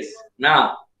race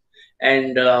now.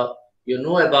 And you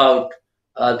know about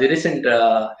the recent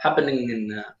happening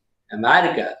in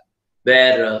America,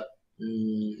 where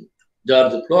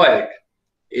George Floyd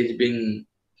is being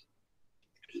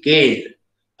killed,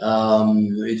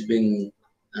 is being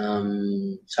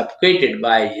suffocated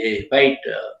by a white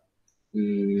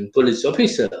police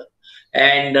officer,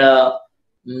 and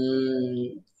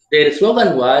their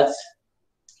slogan was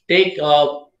 "Take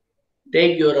off,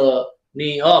 take your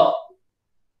knee off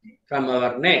from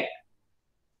our neck."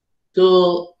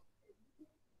 So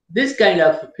this kind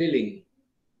of feeling,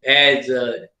 as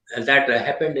that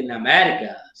happened in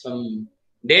America some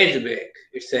days back,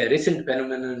 it's a recent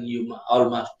phenomenon. You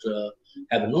almost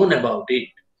have known about it,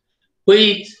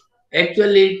 which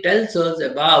actually tells us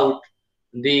about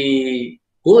the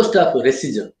ghost of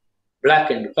racism,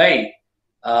 black and white,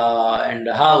 and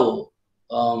how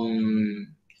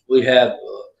we have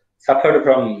suffered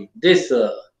from this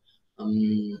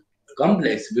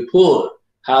complex before,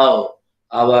 how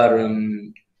our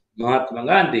Mahatma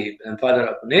Gandhi, father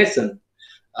of nation,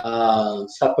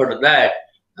 suffered that,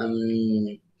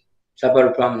 um,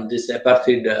 suffered from this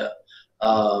apartheid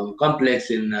complex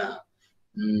in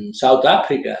South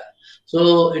Africa.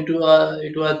 So it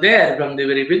was there from the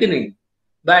very beginning.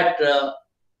 But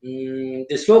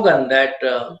the slogan that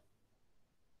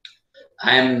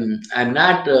I'm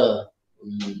not a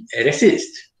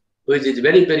racist, which is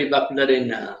very popular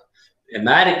in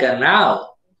America now,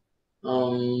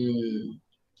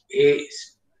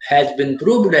 is, has been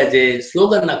proved as a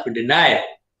slogan of denial.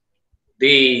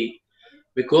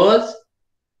 Because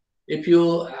if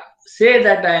you say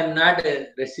that I am not a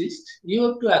racist, you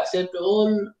have to accept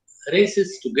all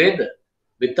races together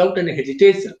without any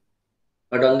hesitation.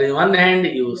 But on the one hand,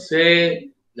 you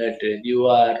say that you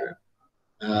are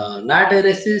not a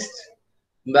racist,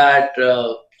 but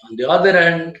on the other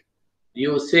hand,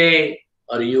 you say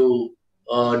or you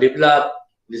develop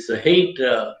this hate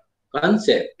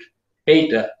concept,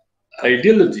 hate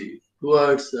ideology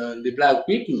towards the black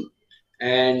people.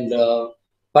 And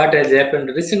what has happened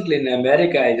recently in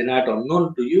America is not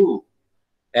unknown to you.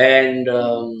 And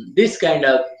this kind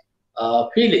of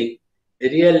feeling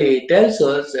really tells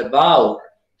us about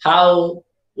how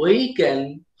we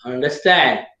can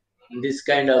understand this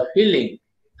kind of feeling,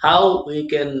 how we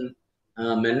can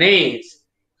manage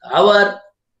our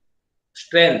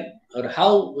strength, or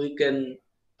how we can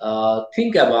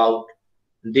think about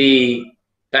the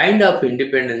kind of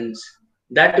independence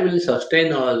that will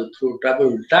sustain us through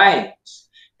troubled times.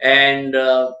 And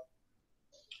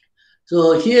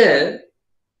so here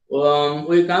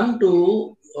we come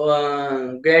to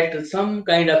get some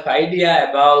kind of idea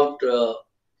about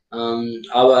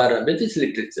our British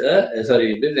literature,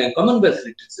 Commonwealth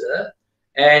literature,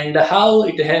 and how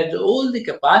it has all the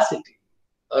capacity,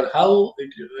 or how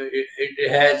it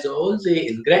has all the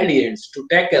ingredients to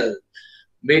tackle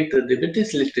with the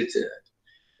British literature.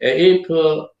 If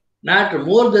not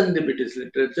more than the British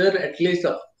literature, at least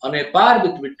on a par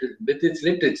with British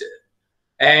literature.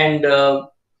 And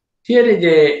here is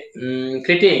a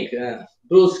critic,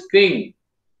 Bruce King,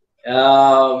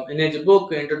 in his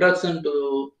book Introduction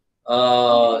to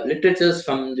Literatures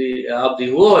from the of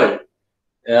the World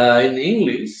in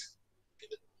English.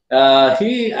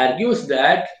 He argues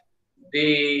that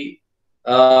the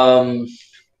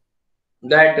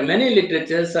that many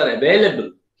literatures are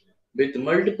available with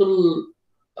multiple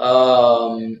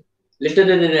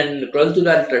literary and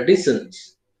cultural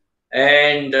traditions,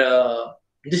 and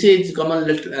this is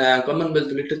Commonwealth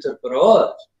literature for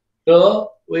all.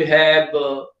 So we have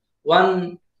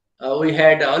we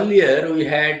had earlier, we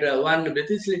had one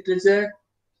British literature,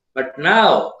 but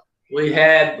now we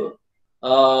have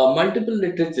multiple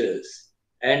literatures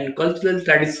and cultural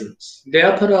traditions. They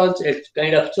offer us a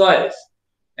kind of choice.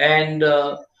 And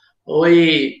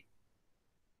we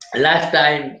last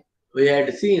time we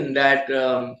had seen that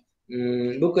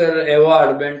Booker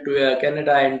Award went to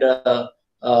Canada, and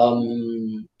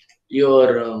your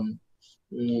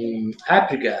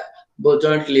Africa, both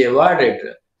jointly awarded.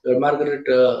 Margaret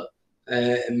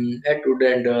Atwood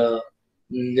and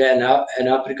then an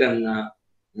African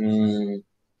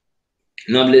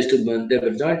novelist, they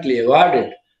were jointly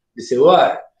awarded this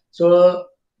award. So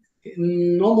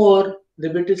no more the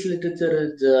British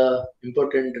literature is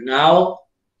important now.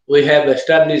 We have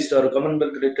established our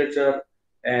Commonwealth literature,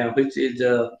 which is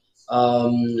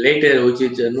later, which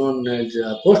is known as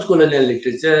post-colonial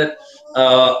literature,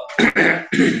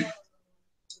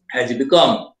 has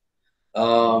become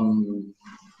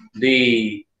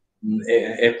the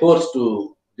force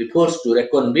to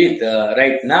reckon with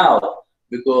right now,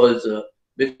 because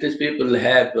British people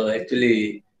have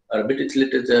actually, or British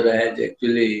literature has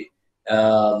actually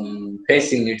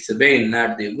facing its bane,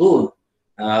 not the boon.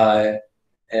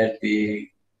 at the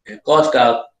cost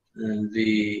of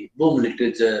the boom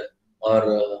literature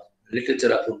or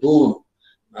literature of a boom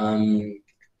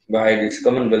by these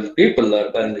Commonwealth people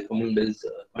or by the Commonwealth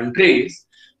countries.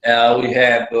 We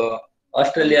have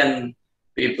Australian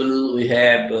people, we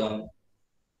have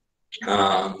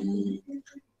um,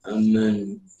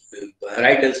 um,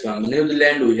 writers from New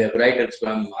Zealand, we have writers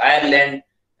from Ireland.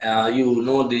 You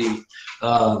know the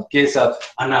case of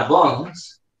Anna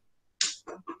Bonds,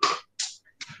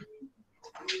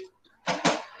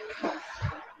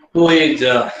 who is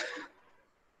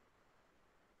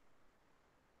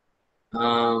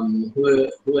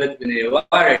who has been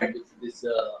awarded with this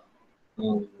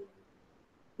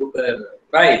Booker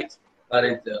Prize for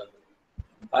his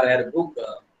for her book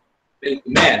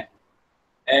Milkman.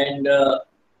 And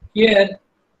here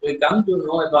we come to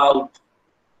know about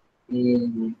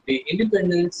the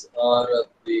independence or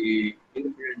the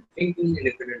independent thinking,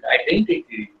 independent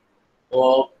identity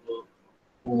of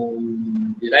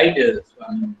the writers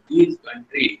from these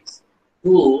countries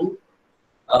who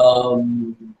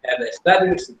have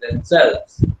established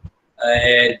themselves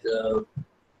as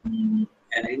an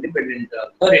independent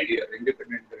authority or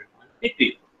independent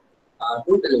entity,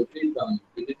 totally free from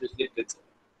religious literature.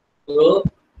 So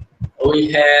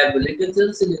we have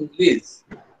literatures in English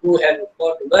who have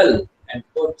fought well and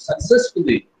fought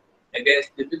successfully against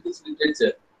the British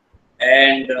literature,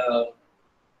 and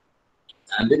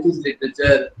British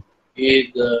literature is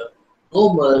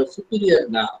no more superior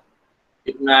now,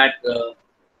 if not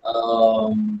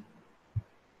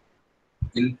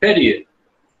inferior.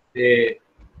 It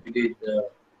is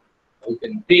we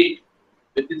can treat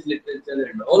British literature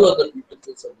and all other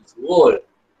literatures of this world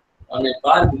on a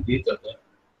par with each other.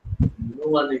 No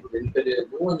one is inferior,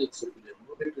 no one is superior,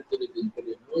 no literature is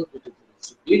inferior, no literature is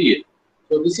superior.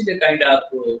 So this is the kind of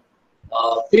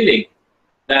feeling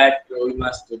that we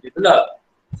must develop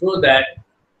so that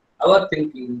our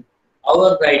thinking,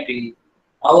 our writing,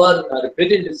 our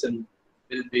representation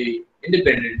will be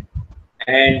independent,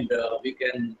 and we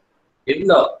can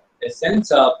develop a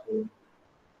sense of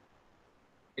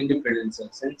independence,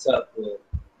 a sense of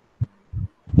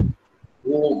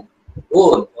own,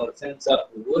 own or sense of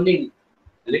owning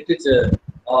literature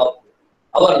of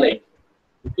our life.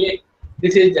 Okay,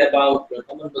 this is about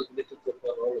Commonwealth literature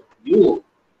for all of you.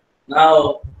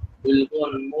 Now we'll go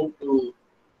and move to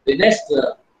the next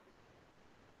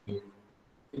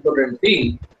important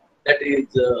thing, that is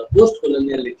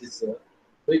post-colonial literature,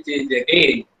 which is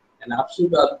again an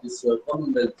offshoot of this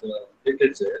Commonwealth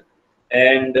literature.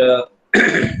 And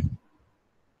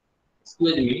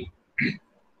excuse me.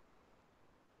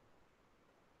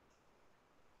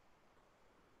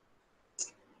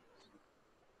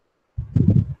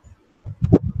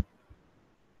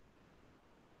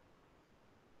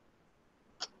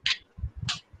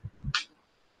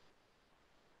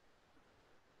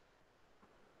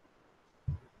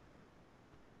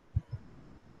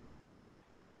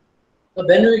 So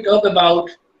when we talk about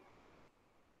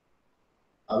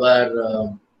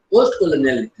our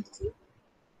post-colonial literature,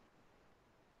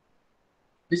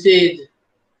 this is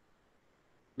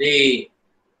the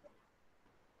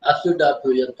offshoot of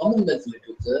your Commonwealth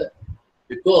literature,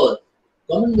 because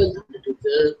Commonwealth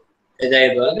literature, as I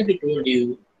have already told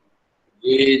you,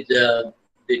 is the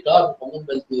term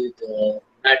Commonwealth is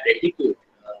not adequate in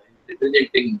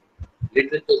representing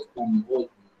literature from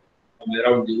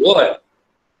around the world,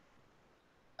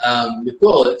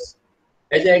 because,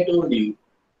 as I told you,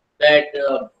 that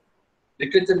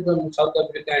literature from South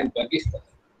Africa and Pakistan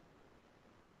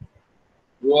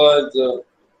was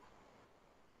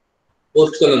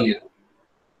post-colonial,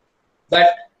 but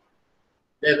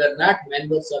they were not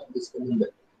members of this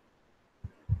Commonwealth.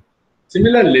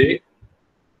 Similarly,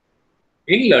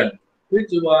 England, which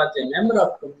was a member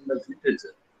of Commonwealth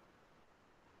literature,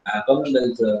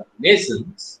 Commonwealth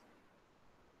nations,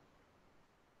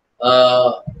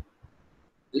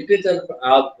 literature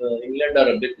of England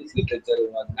or British literature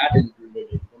was not included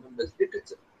in Commonwealth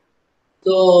literature.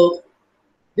 So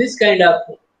this kind of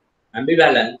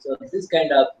ambivalence or this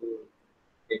kind of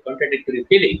a contradictory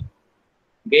feeling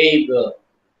gave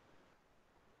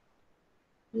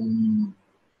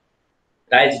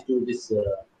rise to this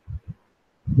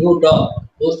new term,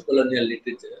 post-colonial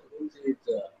literature, which is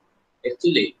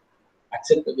actually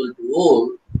acceptable to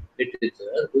all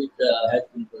literature, which has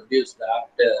been produced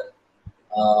after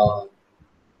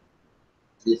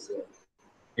this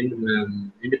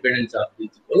independence of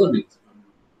these colonies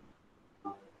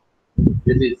from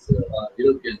British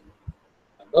European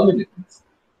dominance.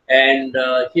 And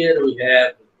here we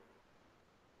have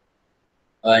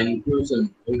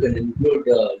inclusion. We can include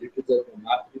literature from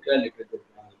Africa, literature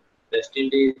from West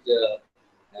Indies,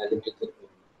 literature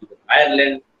from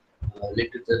Ireland,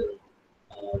 literature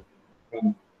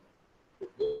from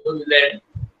New Zealand,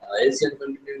 Asian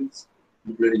continents,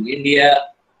 including India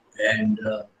and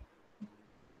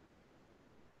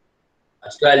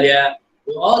Australia.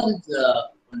 So all these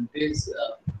countries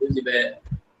which were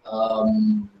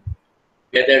um,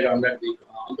 gathered under the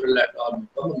umbrella of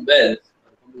Commonwealth,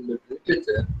 Commonwealth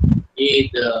literature, is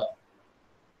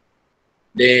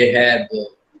they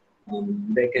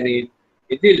can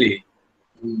easily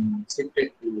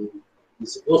shifted to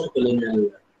this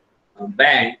post-colonial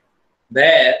band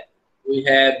where we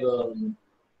have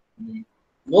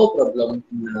no problem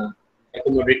in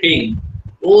accommodating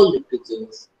all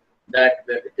literatures that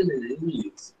were written in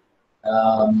English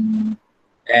um,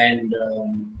 and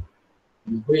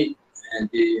which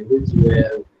which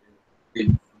were the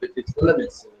British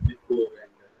colonists before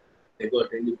and they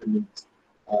got independence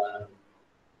uh,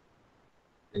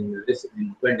 in this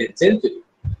in 20th century.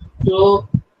 So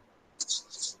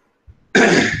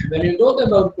when you talk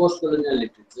about post-colonial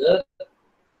literature,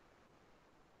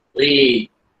 we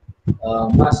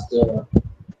must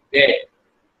get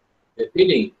a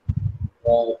feeling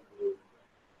of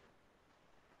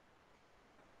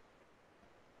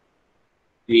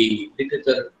the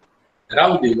literature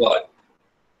around the world.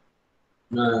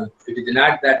 It is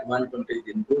not that one country is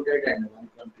included and one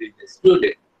country is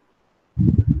excluded.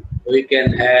 We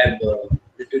can have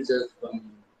literature from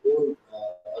all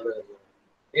other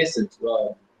nations,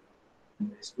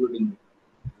 excluding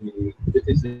the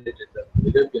British literature,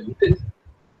 European literature.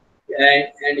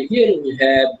 And here we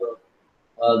have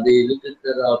the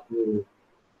literature of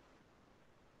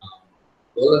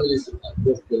colonialism,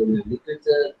 post-colonial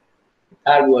literature,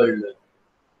 third world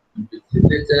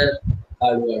literature,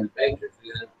 third world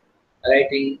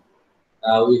writing.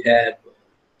 We have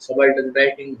subaltern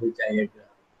writing, which I had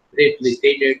briefly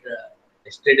stated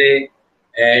yesterday,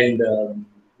 and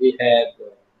we have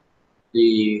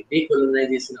the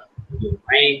decolonization of your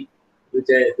mind, which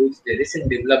the recent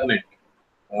development.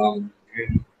 And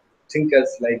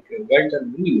thinkers like Walter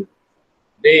Mill,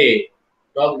 they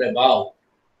talked about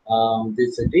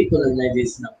this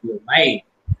decolonization of your mind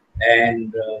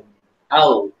and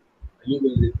how you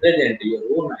will represent your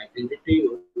own identity,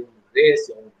 your own race,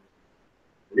 your own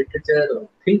literature, or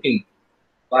thinking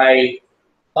by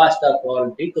first of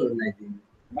all decolonizing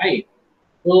mind.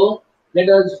 So let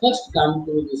us first come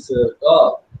to this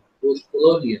talk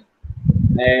post-colonial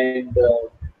and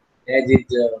as it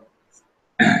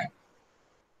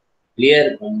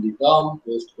clear from the term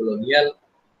post-colonial,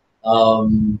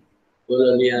 um,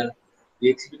 colonial, the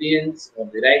experience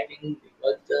of the writing, the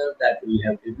culture that we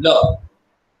have developed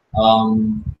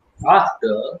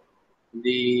after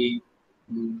the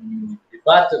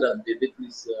departure of the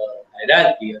British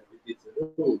hierarchy or British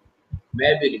rule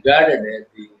may be regarded as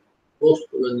the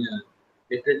post-colonial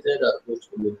literature or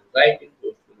post-colonial writing,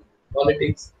 post-colonial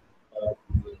politics. Uh,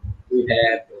 we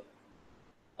have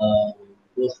uh,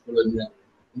 post-colonial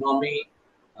economy,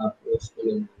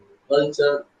 post-colonial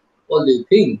culture, all these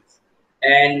things.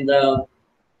 And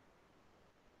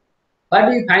what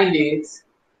we find is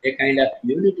a kind of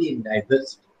unity in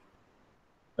diversity.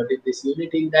 But in this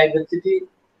unity in diversity,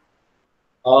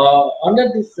 under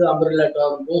this umbrella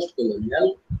term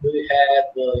post-colonial, we have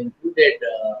included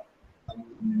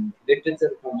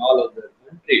literature from all of the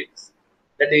countries.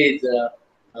 That is a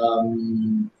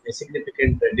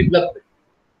significant development.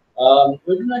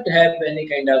 We do not have any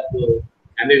kind of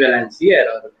ambivalence here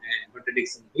or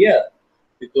contradiction here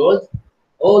because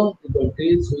all the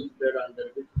countries which were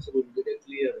under British rule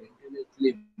directly or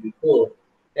indirectly before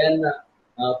can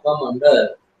come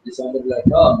under this umbrella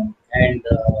term and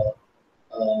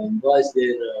voice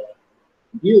their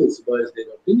views, voice their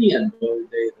opinion, voice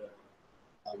their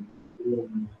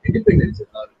independence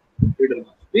or freedom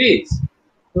of speech.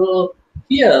 So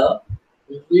here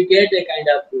we get a kind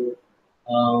of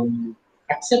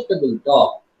acceptable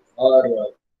talk or a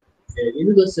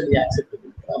universally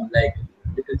acceptable term like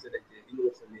literature is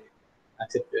universally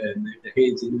accepted,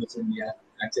 has universally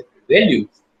accepted values.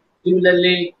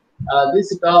 Similarly,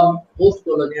 this term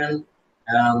post-colonial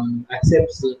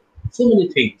accepts so many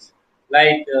things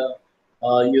like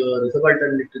your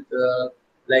subaltern literature,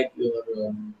 like your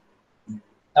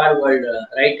third world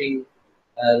writing,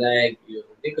 like your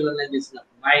decolonization of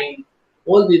mind.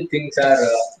 All these things are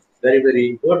very, very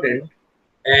important,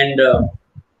 and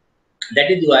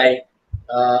that is why,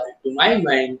 to my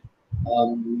mind,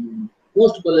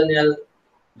 post-colonial,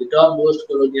 the term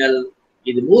post-colonial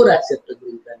is more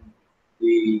acceptable than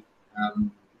the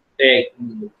tag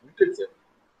literature.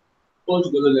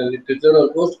 Post-colonial literature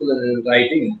or post-colonial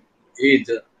writing is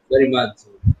very much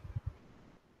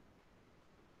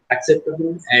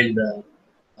acceptable, and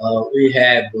we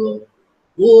have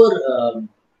more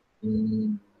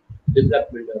mm,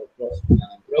 development or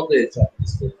progress of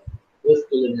this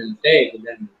post-colonial trade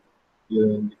than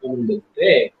the colonial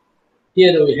trade.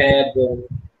 Here we have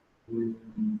mm,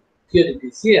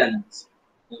 theoreticians,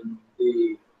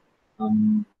 the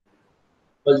um,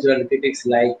 cultural critics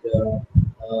like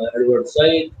Edward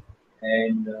Said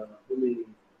and Homi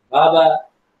Baba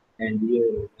and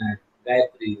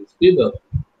Gayatri Spivak.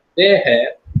 They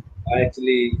have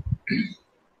actually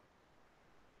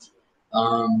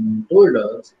told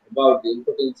us about the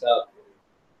importance of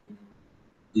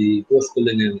the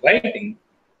post-colonial writing.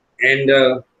 And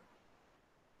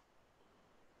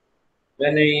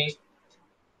when I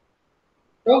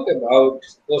talk about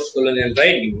post-colonial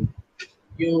writing,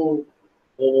 we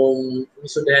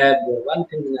should have one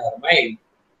thing in our mind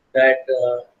that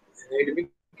it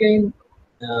became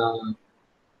uh,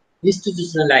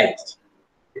 institutionalized.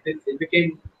 It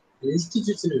became an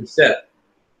institution itself,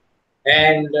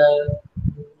 and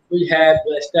we have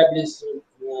established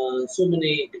so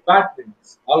many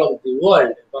departments all over the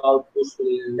world about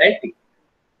post-colonial writing.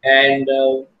 And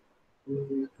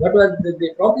what was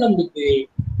the problem with the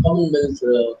Commonwealth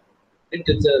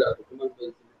literature or the Commonwealth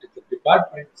literature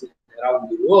departments around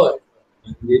the world,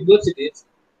 the universities?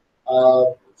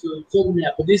 So many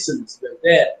oppositions were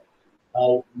there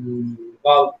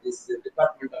about this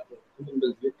department of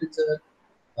Commonwealth literature.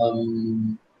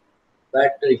 Um,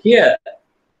 but here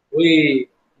we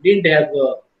didn't have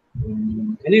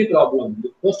any problem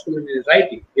with post-colonial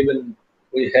writing. Even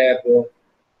we have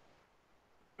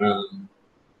um,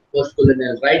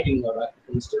 post-colonial writing or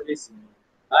African studies in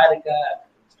America,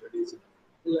 African studies in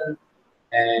England,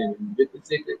 and with this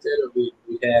literature we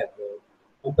have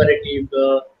comparative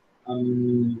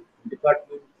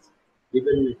departments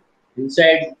even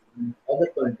inside other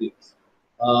countries.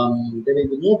 There is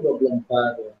no problem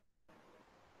for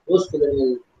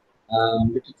post-colonial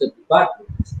literature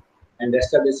departments and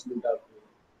establishment of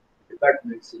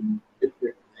departments in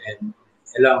different and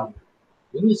along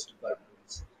English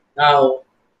departments. Now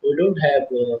we don't have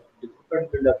the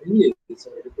department of English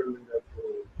or department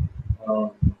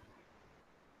of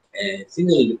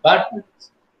single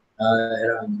departments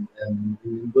around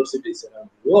universities around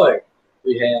the world.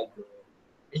 We have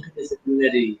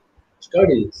interdisciplinary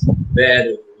studies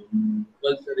where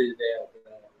culture is there,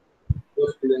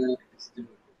 post-colonial criticism,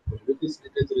 British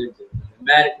literature is there,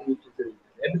 American literature is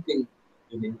there, everything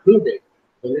is included.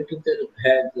 The literature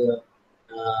has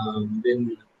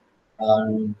been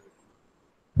um,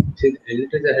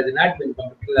 literature has not been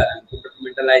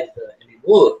compartmentalized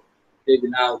anymore. It is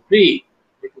now free.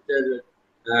 Literature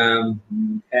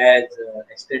has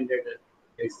extended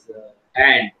its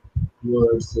hand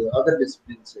towards other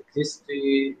disciplines like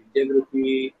history,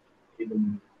 geography,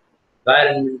 even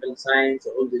environmental science.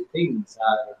 All these things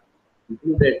are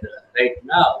included right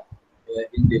now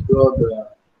in the broad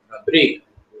rubric of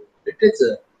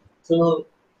literature. So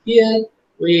here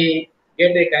we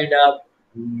get a kind of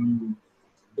mm,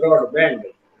 broadband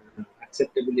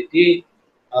acceptability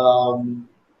um,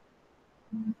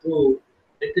 to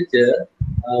literature,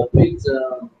 which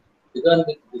began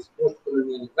with this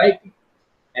post-colonial writing.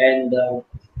 And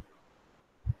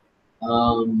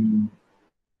um,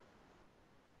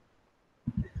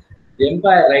 the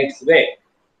Empire Writes Way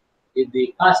is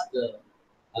the past the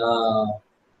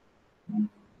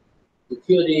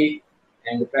theory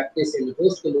and the practice in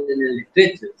post-colonial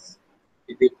literatures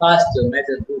is the past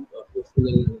major book of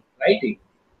post-colonial writing,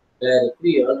 where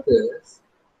three authors,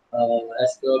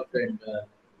 Ascot and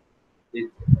the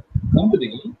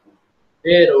company,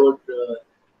 they wrote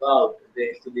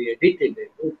they actually edited a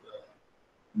book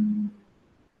mm,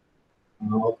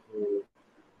 of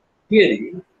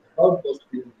theory about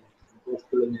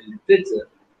post-colonial literature,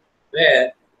 where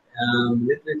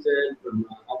literature from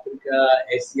Africa,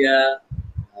 Asia,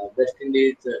 West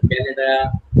Indies, Canada,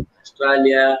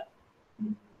 Australia,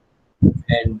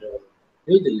 and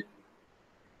New Zealand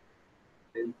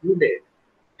included,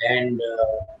 and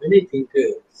many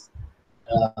thinkers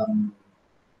um,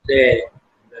 they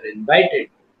were invited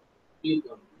to speak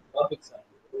on topics of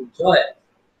their own choice.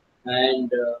 And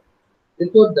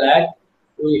before that,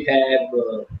 we have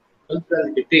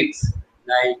cultural critics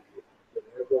like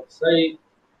Robert Said,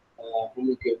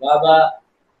 Bhumike Baba,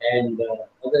 and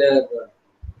other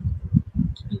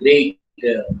great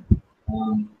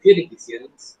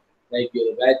theoreticians like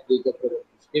your Gayatri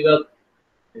Spivak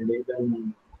and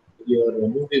even your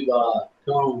Mubiba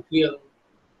Tong here,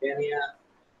 Kenya,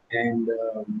 and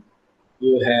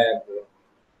you have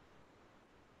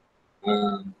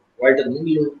Walter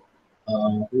Minglu,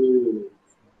 who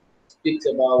speaks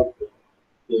about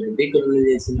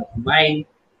decolonization of mind.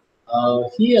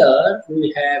 Here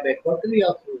we have a coterie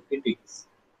of critics.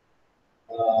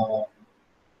 Uh,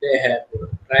 they have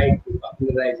tried to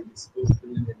popularize this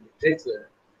post-colonial literature.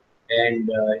 And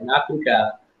in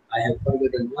Africa, I have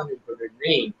forgotten one important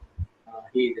name.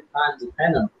 He is Hans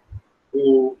Fanon,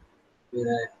 who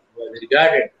was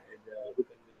regarded as, who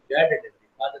can be regarded as the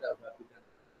father of African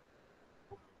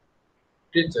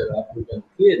literature, African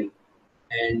theory,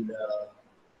 and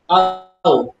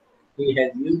how he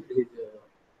has used his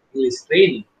English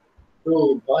training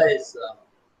to voice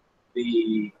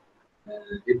the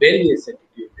rebellious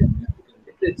attitude in African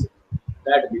literature.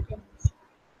 That becomes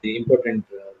the important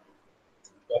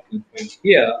talking point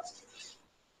here.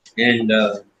 And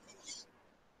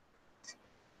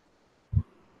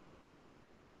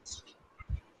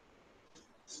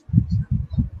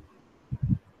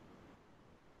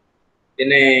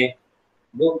in a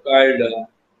book called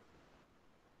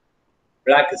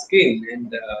Black Skin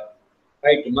and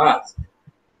White Mask,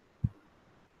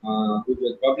 which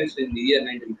was published in the year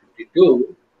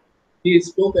 1952, he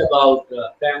spoke about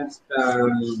Franz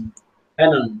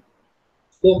Fanon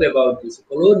spoke about these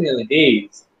colonial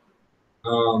days,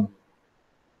 um,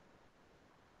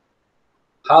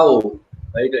 how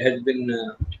it has been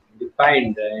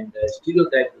defined and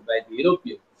stereotyped by the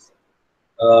Europeans.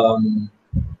 Um,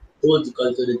 whose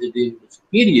culture is deemed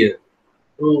superior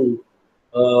to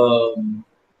um,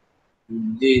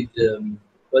 these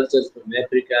cultures from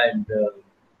Africa and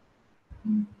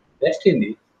West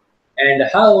Indies, and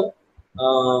how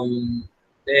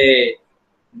the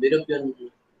European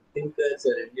thinkers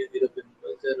or Indian European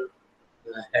culture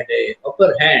had a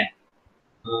upper hand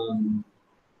um,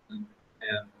 um,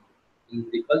 in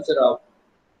the culture of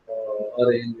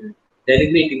or in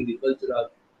denigrating the culture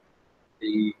of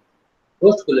the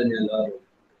post-colonial or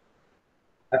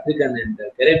African and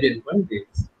Caribbean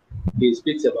countries. He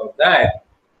speaks about that,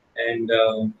 and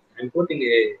I'm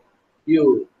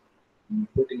few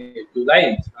putting a few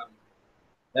lines from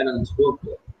Gannon's book,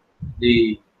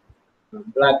 the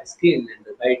black skin and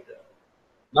the white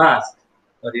mask,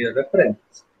 for your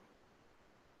reference.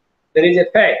 There is a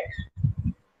fact: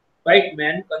 white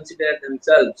men consider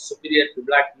themselves superior to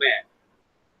black men.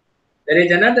 There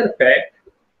is another fact: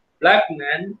 black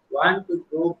men want to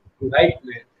prove to white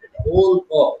men at all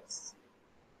costs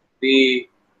the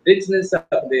richness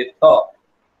of their thought,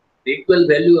 the equal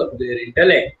value of their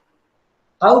intellect.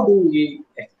 How do we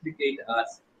explicate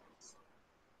us?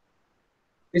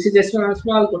 This is just a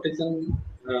small quotation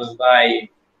by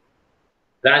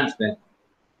Branchman.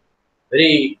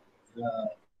 Very uh,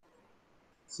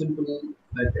 simple,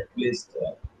 but at least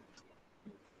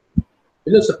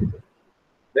philosophical.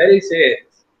 Where he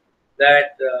says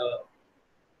that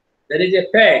there is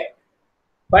a fact: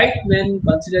 white men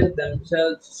consider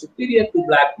themselves superior to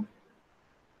black men.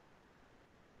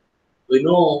 We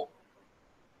know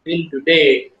till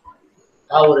today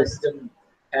how racism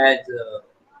has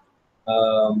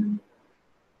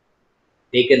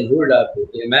taken hold of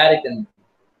the American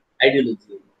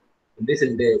ideology in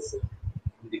recent days.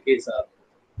 In the case of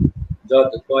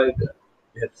George Floyd,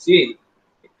 we have seen.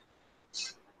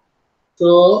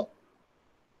 So,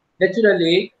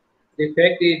 naturally, the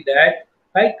fact is that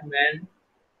white men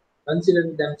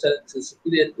consider themselves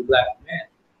superior to black men.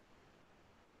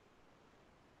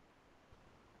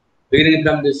 Beginning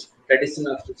from this tradition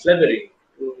of slavery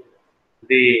to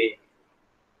the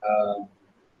uh,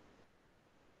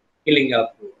 killing of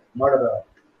murder of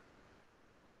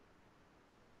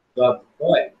George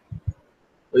Floyd,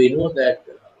 we know that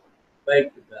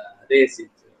white race is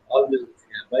always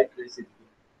white race is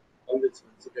always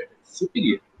considered as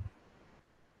superior.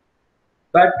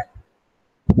 But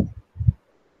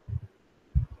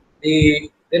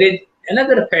there is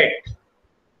another fact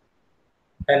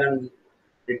Fanon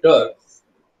returns.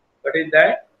 What is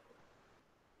that?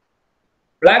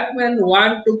 Black men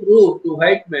want to prove to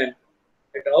white men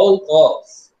at all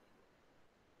costs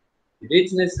the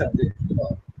richness of their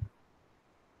thought.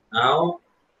 Now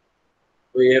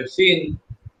we have seen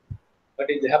what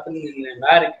is happening in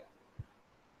America,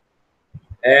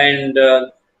 and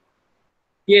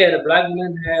here black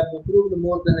men have proved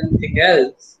more than anything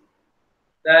else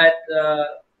that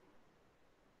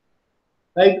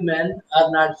white men are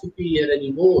not superior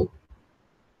anymore.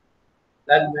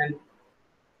 Black men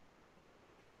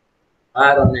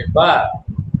are on a par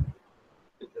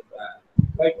with the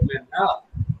white men now,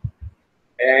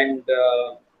 and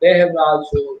they have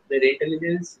also their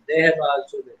intelligence, they have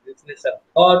also the richness of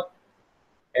thought,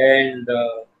 and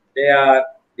they are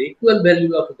the equal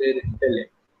value of their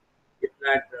intellect, if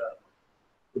not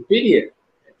superior.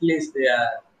 At least they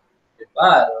are a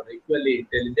par or equally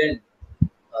intelligent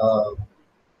uh,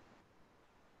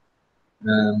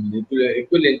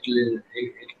 equivalent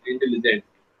intelligent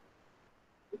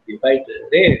with the white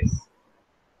race.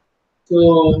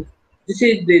 So this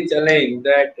is the challenge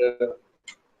that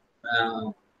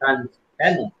Hans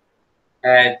Fanon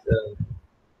has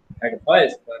had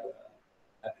voice for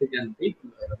African people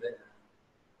or the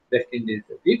West Indian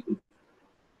people,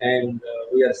 and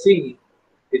we are seeing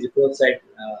his foresight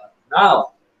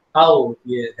now how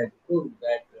he has proved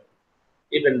that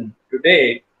even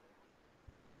today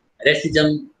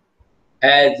racism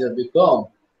has become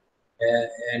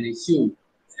an issue,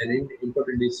 an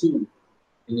important issue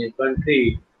in a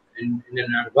country, in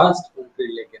an advanced country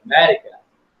like America,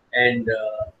 and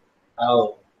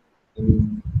how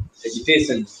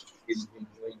education is been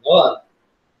going on,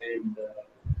 and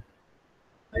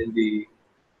in the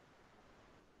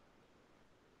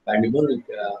pandemic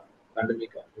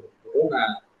of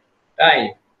Corona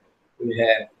time, we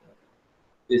have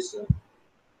this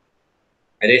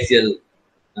racial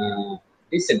uh,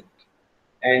 dissent,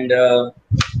 and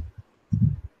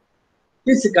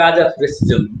this cause of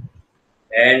racism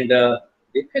and the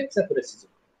effects of racism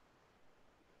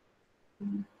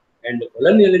and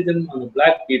colonialism on the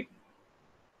black people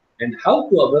and how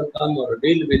to overcome or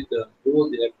deal with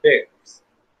those effects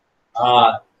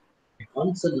are a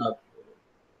concern of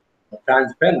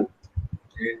transparent.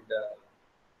 And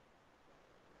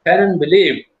Fanon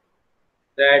believed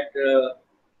that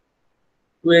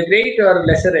to a greater or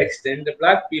lesser extent, the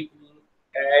black people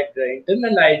had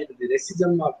internalized the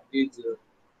racism of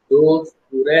those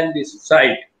who ran the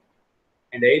society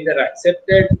and either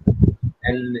accepted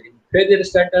an inferior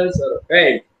status or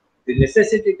felt the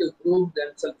necessity to prove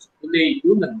themselves fully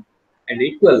human and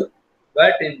equal,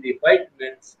 but in the white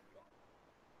man's.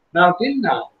 Now, till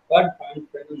now, what Frank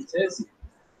Fanon says,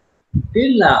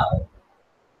 till now,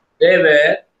 they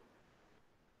were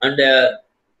under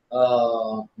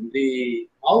the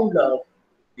mold of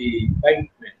the white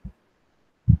man,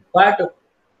 part of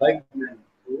white man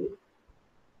rule,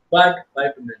 part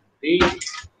white man read,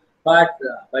 part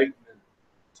white man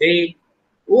say,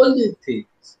 all these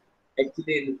things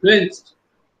actually influenced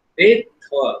their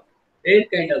thought, their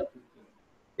kind of thinking,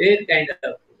 their kind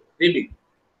of living.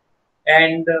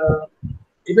 And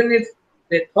even if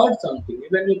they thought something,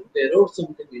 even if they wrote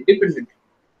something independently,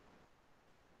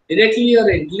 directly or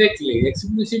indirectly,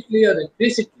 explicitly or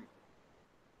implicitly,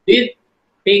 these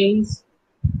things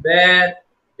were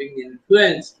being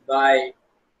influenced by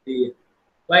the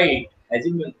white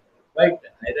hegemon, white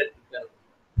hierarchical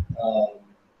um,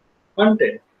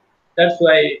 content. That's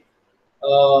why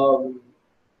um,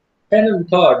 Fanon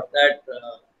thought that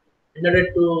in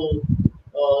order to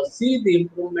see the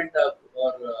improvement of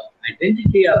or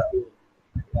identity of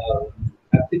uh,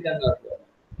 African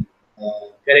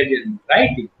or Caribbean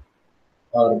writing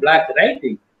or black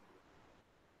writing,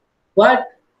 what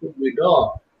could be done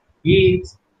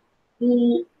is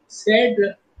to shed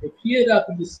the fear of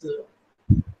this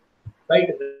white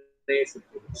race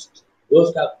ghost,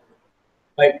 ghost of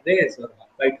white race or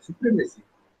white supremacy,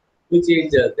 which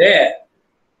is there,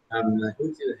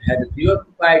 which has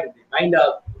preoccupied the mind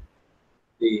of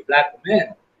the black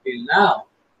man till now,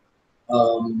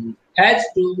 has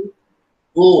to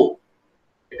go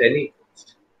at any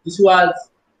cost. This was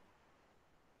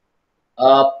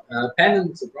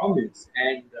Fanon's promise,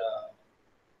 and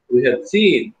we have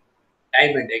seen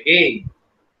time and again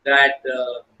that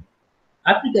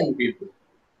African people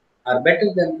are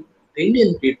better than the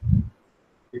Indian people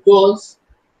because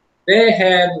they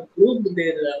have proved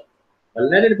their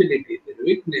vulnerability, their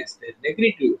weakness, their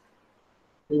negative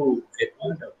to a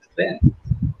point of strength.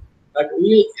 But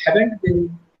we have not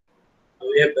been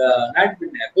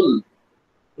able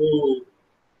to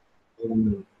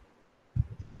um,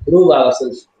 prove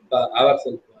ourselves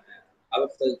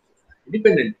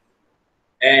independent.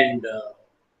 And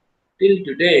till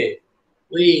today,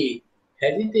 we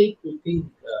hesitate to think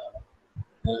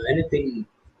anything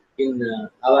in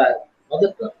our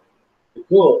mother tongue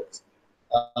because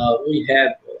we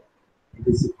have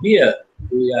this fear.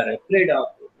 We are afraid of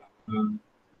um,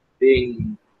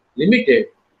 being limited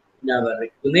in our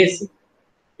recognition.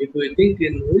 If we think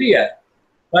in Odia,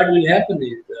 what will happen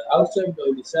is outside the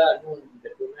Odisha, no one will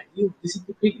recognize you. This is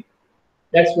the feeling.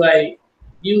 That's why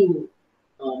you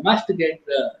must get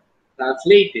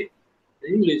translated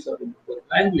in English or in other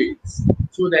language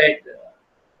so that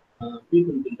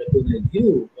people will recognize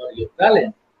you or your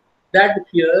talent. That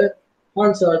fear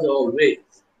haunts us always.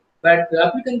 But the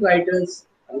African writers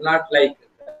are not like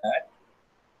that.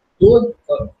 Those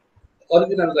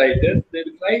original writers, they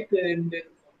will write in their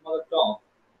mother tongue.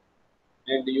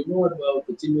 And you know about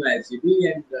Chinua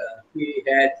Achebe, and he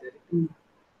has written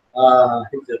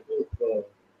his book,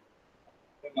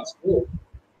 must go.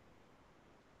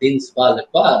 Things fall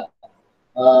apart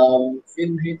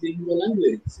in his Igbo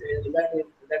language, and that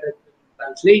has been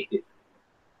translated.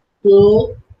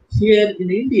 So here in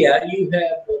India, you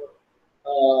have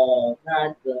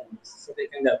not such a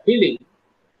kind of feeling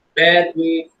where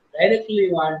we directly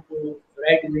want to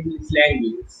write in English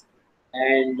language,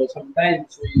 and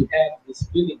sometimes we have this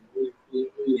feeling, we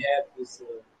have this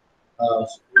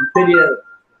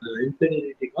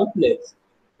inferiority complex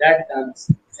that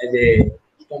comes as a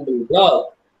stumbling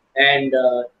block, and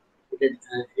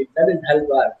it doesn't help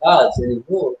our cause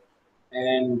anymore.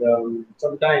 And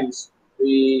sometimes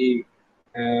we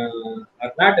are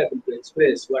not able to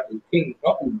express what we think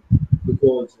properly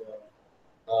because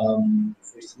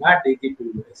it's not easy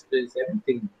to express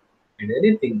everything and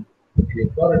anything in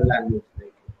a foreign language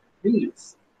like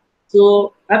English.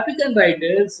 So African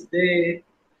writers they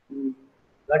mm,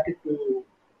 wanted to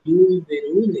use their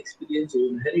own experience,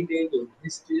 own heritage, own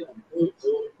history, own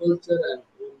culture, and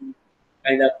own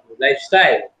kind of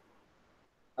lifestyle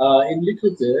in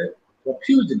literature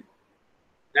profusely,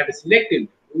 not selectively.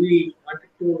 We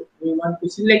want to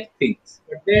select things,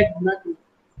 but they do not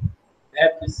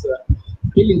have this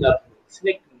feeling of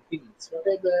selecting things.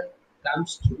 Whatever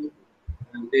comes to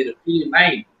their free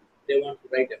mind, they want to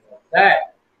write about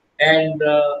that. And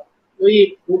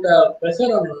we put a pressure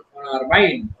on our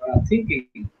mind, on our thinking,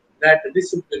 that this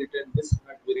should be written, this should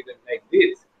not be written like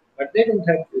this. But they don't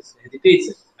have this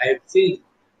hesitation. I have seen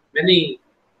many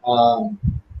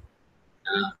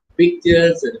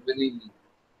pictures and many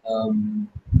um,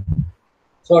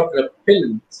 sort of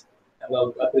films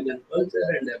about African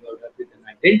culture and about African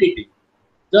identity,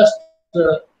 just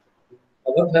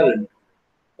overwhelmed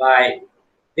by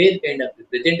their kind of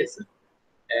representation.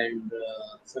 And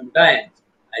sometimes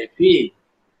I feel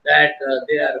that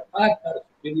they are far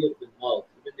superior than us,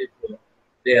 even if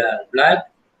they are black.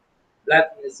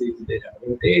 Blackness is their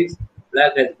advantage.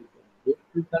 Black has become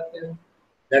beautiful for them.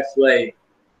 That's why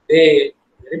they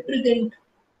represent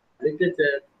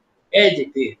literature as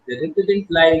it is. They represent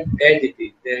life as it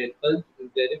is. They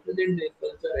represent their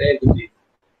culture as it is.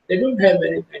 They don't have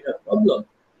any kind of problem.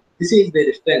 This is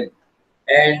their strength.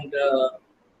 And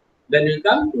when we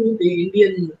come to the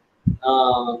Indian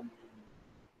um,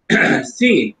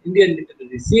 scene, Indian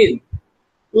literary scene,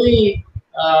 we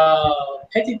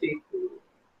hesitate to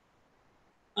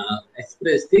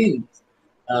express things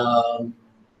um,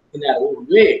 in our own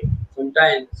way.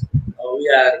 Sometimes we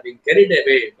are being carried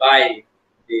away by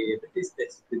the British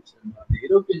description or the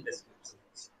European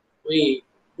descriptions. We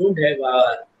don't have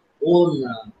our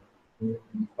own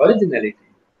originality,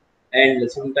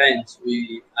 and sometimes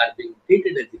we are being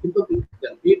treated as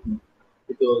hypocritical people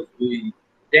because we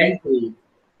tend to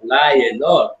lie a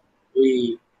lot.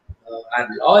 We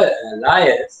are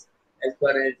liars as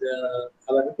far as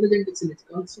our representation is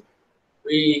concerned.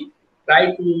 We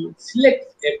try to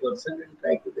select a person and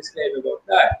try to describe about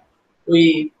that.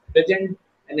 We present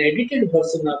an edited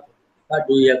version of what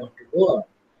we are going to go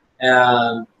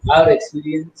on. Our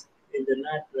experience is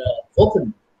not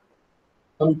open,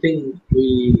 something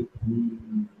we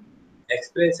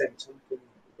express and something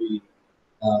we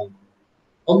um,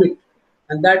 omit,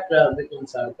 and that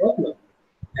becomes our problem.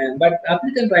 And but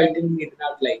African writing is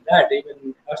not like that.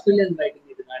 Even Australian writing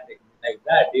is not like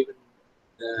that. Even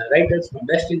writers from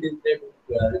West Indies they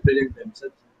don't represent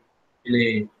themselves in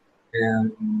a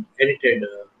edited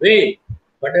way.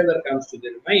 Whatever comes to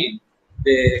their mind,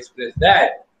 they express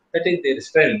that. That is their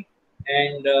strength.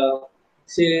 And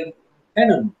say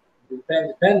Fanon,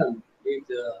 Fanon is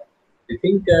the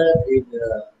thinker, is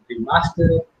the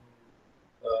master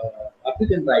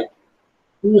African writer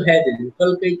who has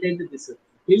inculcated this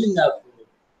feeling of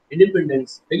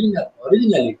independence, feeling of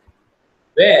originality,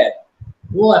 where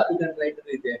no African writer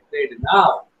is afraid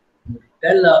now to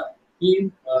tell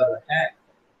him or her,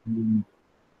 mm,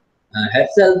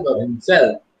 herself or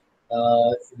himself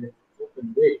in an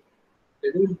open way.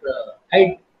 They don't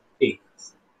hide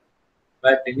things.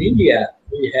 But in India,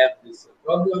 we have this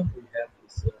problem, we have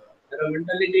this narrow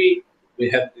mentality, we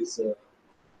have this,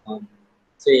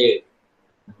 say,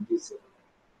 this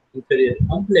inferior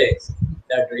complex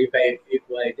that if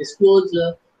I disclose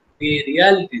the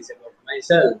realities about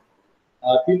myself,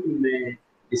 people may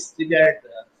disregard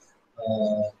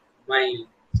my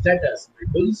status,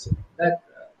 my position, that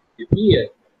the fear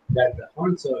that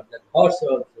haunts her, that haunts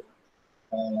her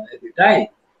every time,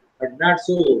 but not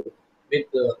so with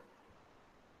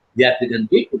the African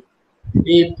people.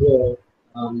 If the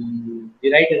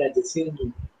writer has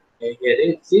seen a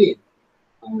rape scene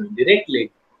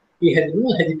directly, he has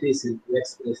no hesitation to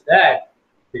express that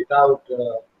without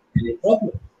any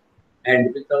problem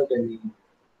and without any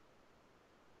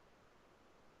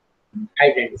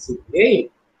hide and seek game.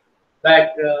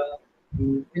 But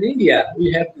in India,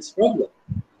 we have this problem.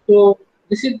 So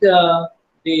this is the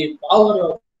power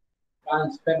of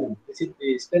trans feminine. This is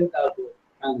the strength of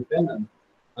trans feminine.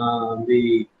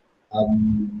 The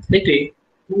city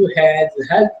who has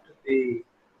helped the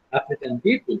African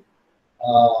people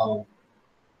uh,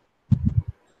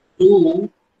 to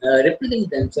represent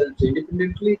themselves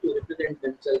independently, to represent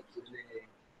themselves in a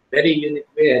very unique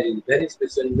way, in a very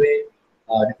special way,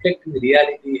 reflecting the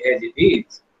reality as it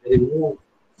is. There is no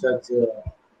such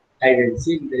hide and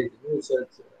seek, there is no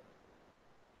such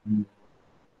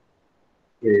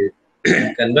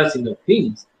conversing of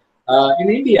things. In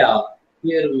India,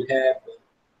 here we have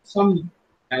some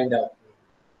kind of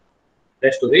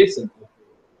restoration of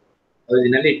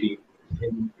originality.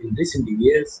 In recent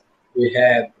years, we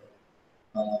have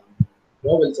um,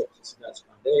 novels of Siddharth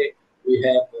Pandey. We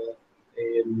have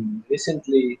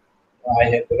recently I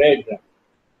have read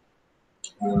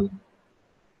um,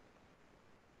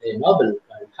 a novel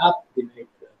called Half the Night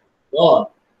Gone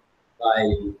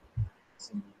by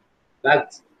some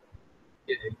lads.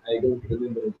 I don't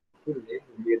remember the full name.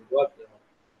 We have got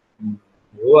um,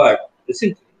 word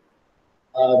recently.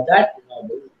 That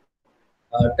novel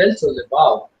tells us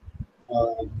about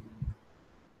um,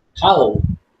 how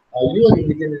your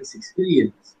indigenous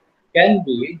experience can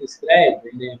be described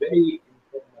in a very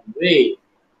informal way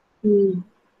to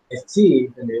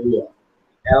achieve an area.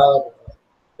 Our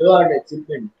award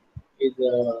achievement is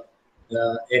a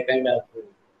kind of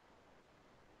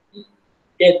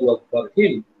cakewalk for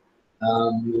him.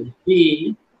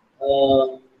 He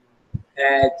um,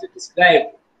 has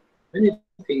described many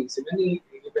things, many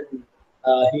even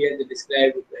he has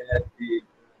described the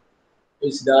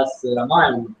Tulsidas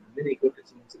Ramayana, many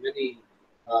quotations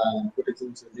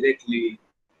directly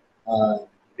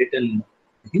written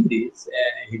in Hindi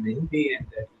and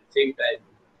at the same time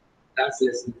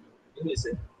translation in English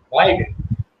and provided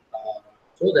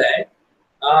so that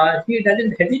he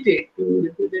doesn't hesitate to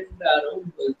represent our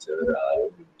own culture, our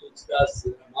own Tulsidas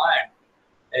Ramayana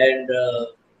and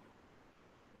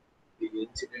the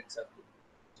incidents of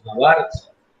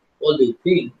Mahabharata, all these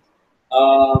things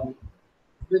um,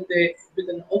 with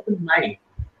an open mind.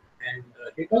 And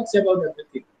he talks about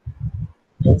everything.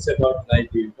 He talks about life.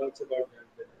 He talks about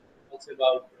talks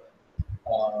about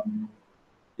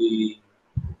the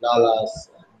lalas,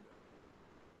 and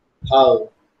how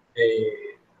a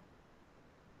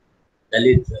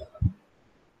Dalit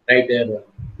writer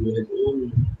who has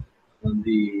owned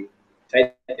the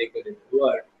title in the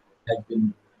world has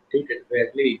been treated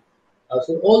fairly.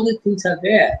 So all these things are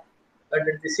there, but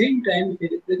at the same time, he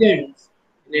represents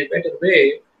in a better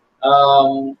way,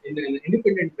 in an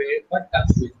independent way, what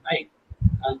comes to his mind,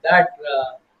 and that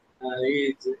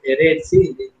is a rare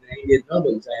scene in Indian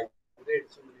novels. I have read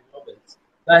so many novels,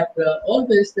 but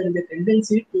always there is a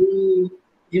tendency to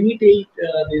imitate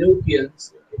the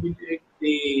Europeans, imitate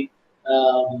the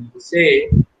say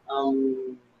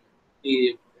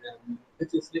the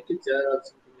British literature or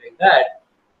something like that.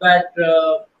 But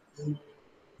mm,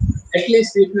 at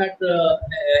least if not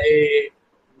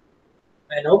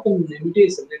an open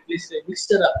invitation, at least a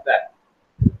mixture of that.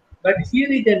 But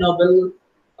here is a novel,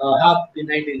 Half the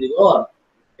Night in the War.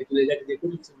 Actually, that is a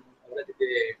good, that is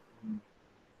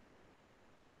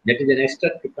that is an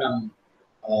extract from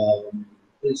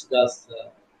Prince Das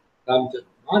Ramchand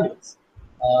Manas.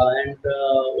 And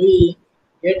we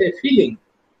get a feeling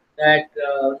that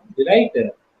the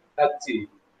writer, Tachi,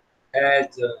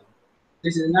 has,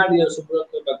 this is not your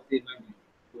Subrata Bhakti Mani,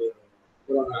 your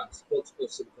Purana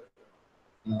spokesperson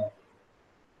for,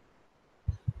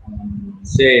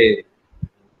 say,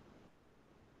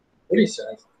 Odisha.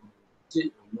 See,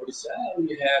 in Odisha,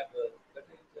 we have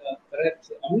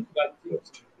perhaps Amit Bhakti or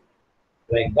something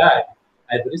like that.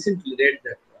 I've recently read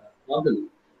that novel,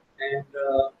 and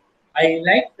I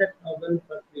like that novel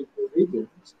for the two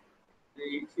reasons.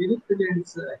 She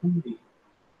represents Hindi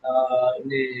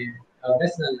in a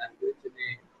national language in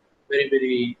a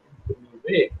very informal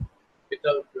way,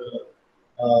 without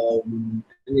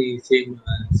any same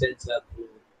sense of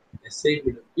a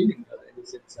same feeling or any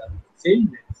sense of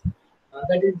sameness.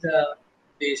 That is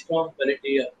the strong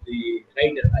quality of the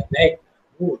writer I like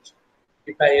most.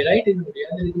 If I write in India,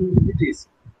 there is no limitation.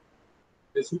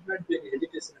 There should not be any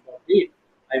hesitation about it.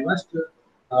 I must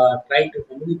try to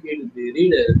communicate with the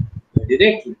reader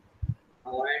directly.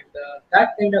 And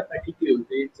that kind of attitude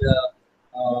is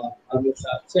almost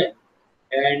absent.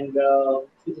 And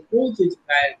his approach is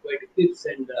quite crisp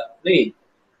and plain,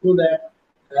 so that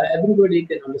everybody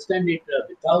can understand it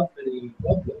without any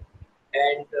problem.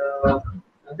 And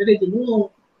there is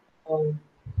no, um,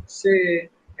 say,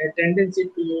 a tendency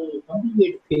to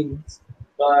complicate things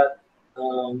for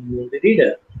the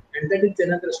reader, and that is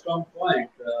another strong point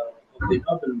of the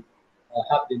novel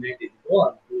Half the Night is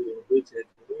Gone, which has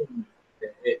won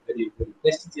a very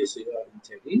prestigious award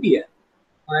inside India.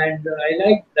 And I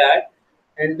like that,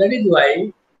 and that is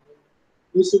why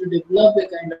we should develop a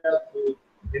kind of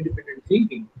independent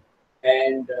thinking,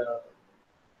 and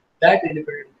that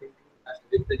independent thinking has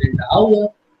to represent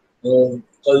our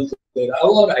culture,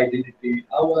 our identity,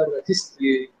 our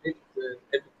history,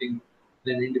 everything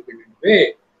in an independent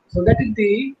way. So that is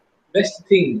the best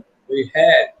thing we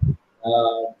had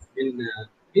in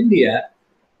India,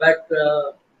 but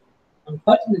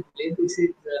unfortunately, this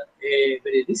is a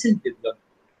very recent development,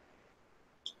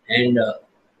 and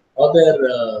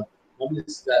other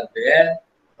novelists are there,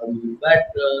 but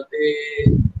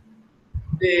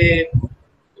they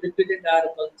represent our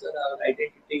culture, our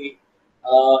identity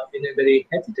in a very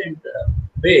hesitant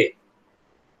way.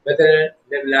 Whether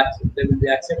they will be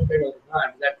accepted or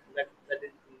not, that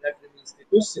remains the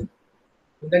question.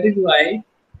 So that is why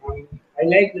I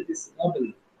like this novel,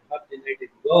 Not United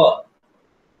God,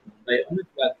 by Amit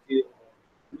Bagchi.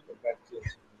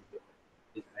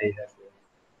 I have,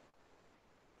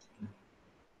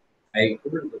 I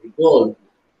couldn't recall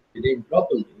the name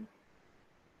properly.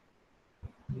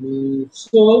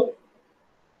 So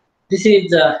this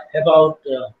is about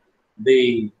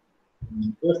the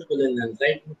post-colonial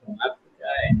writing from Africa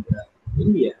and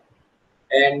India,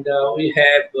 and we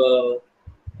have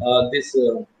this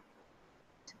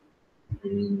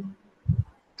mm,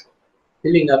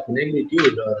 feeling of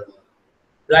negritude or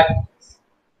blackness,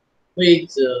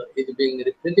 which is being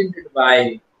represented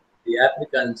by the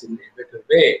Africans in a better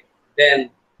way than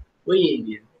we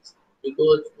Indians,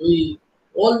 because we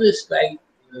always try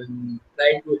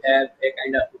to have a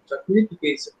kind of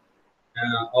personification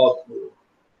of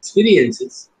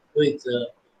experiences, which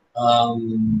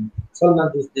Salman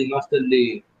Rushdie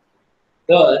masterly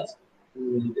does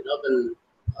in the novel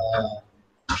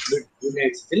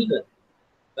Midnight's Children.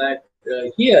 But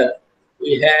here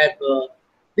we have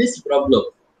this problem,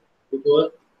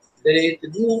 because there is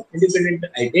no independent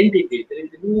identity, there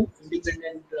is no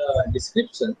independent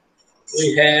description.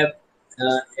 We have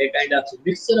a kind of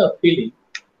mixture of feeling,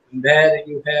 where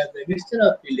you have a mixture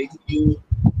of feeling, you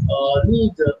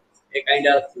lose a kind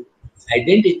of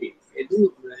identity,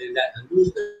 you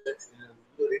lose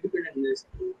your independence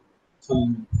to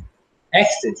some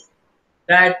extent.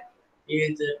 That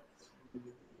is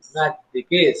not the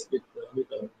case with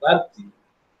Amitabh Bharti,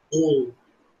 who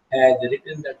has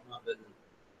written that novel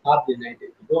Half the Night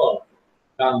is Gone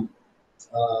from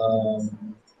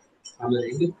um, from an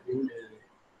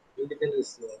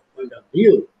indigenous point of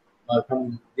view, or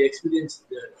from the experience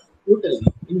totally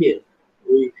Indian.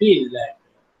 We feel that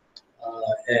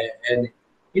an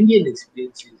Indian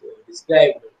experience is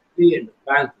described free and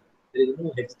frank. There is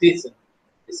no hesitation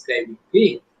describing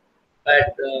things.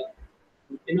 But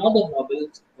in other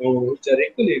novels, which are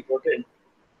equally important,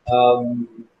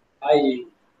 um, I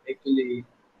actually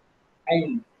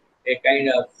find a kind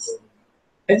of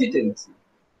hesitancy,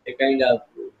 a kind of,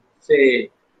 say,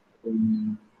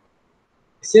 um,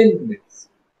 sentiments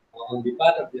on the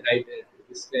part of the writer to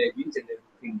describe each and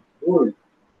everything bold,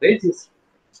 courageous,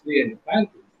 free and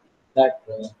frankly. That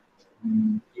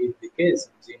is the case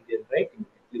with Indian writing,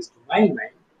 at least to my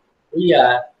mind. We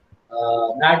are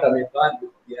not on a par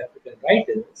with the African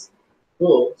writers,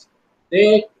 because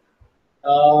they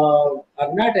are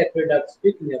not afraid of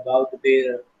speaking about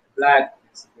their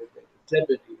blackness, their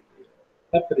celebrity,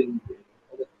 their suffering, their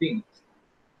other things.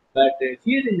 But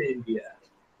here in India,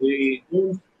 we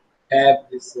don't have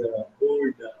this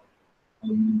bold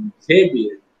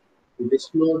savior to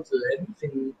disclose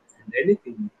everything and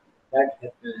anything that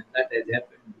has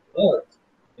happened to us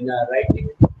in our writing,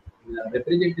 in our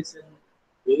representation.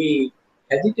 We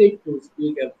hesitate to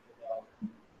speak about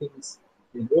things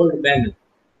in bold manner.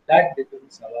 That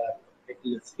becomes our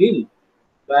Achilles heel.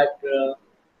 But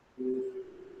mm,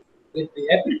 with the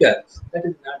Africans, that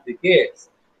is not the case.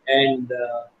 And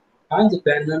Hans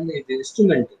Fanon is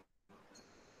instrumental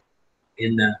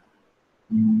in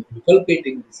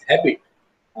inculcating this habit.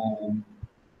 Um,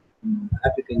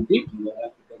 African people or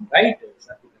African writers,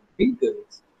 African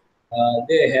thinkers,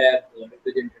 they have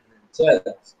represented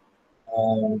themselves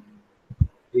um,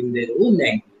 in their own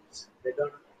language. They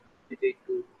don't hesitate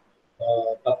to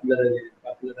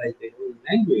popularize their own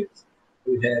language.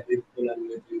 You have Igbo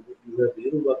language, you have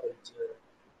Yoruba culture,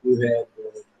 you have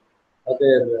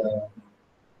other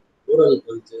oral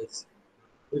cultures,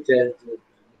 which has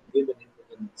given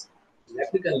importance in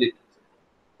African literature.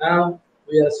 Now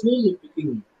we are slowly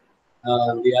picking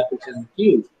the African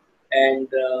cue, and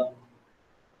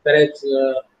perhaps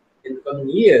in the coming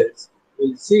years,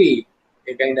 we'll see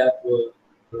a kind of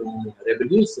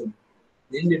revolution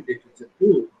in Indian literature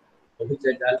too, which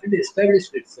had already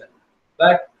established itself,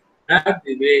 but not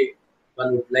the way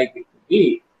one would like it to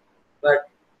be, but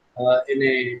in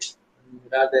a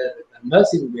rather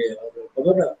conversing way or a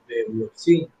cover-up way. We have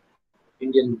seen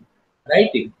Indian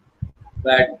writing,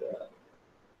 but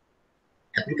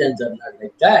Africans are not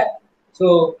like that.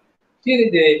 So here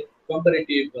is a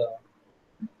comparative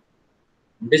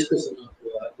discussion of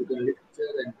African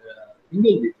literature and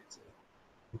Indian literature,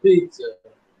 which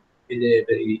is a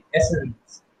very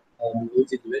essence,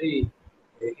 which is very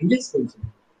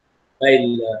indispensable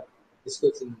while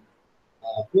discussing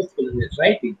post-colonial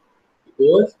writing,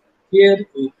 because here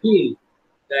we feel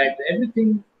that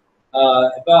everything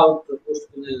about the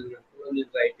post-colonial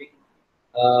writing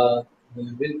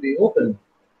will be open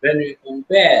when we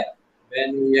compare,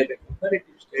 when we have a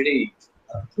comparative study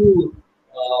of two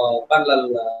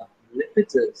parallel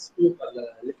two parallel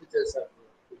literatures of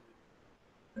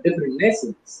different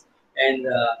nations, and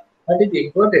what is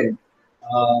important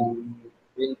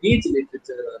in each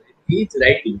literature or in each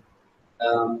writing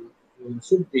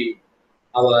should be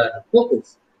our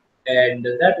focus, and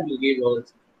that will give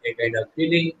us a kind of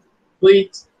feeling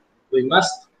which we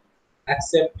must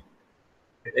accept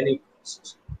at any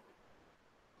cost.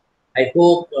 I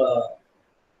hope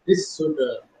this should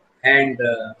end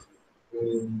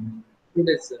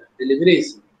today's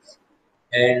deliberations,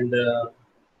 and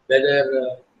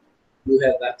whether you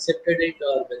have accepted it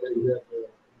or whether you have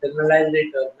internalized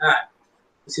it or not,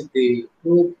 this is the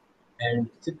truth, and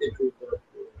this is the truth of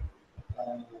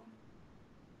um,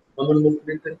 Commonwealth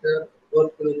literature,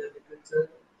 world colonial literature,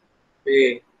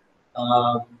 pay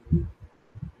um,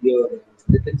 your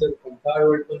literature from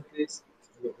forward countries,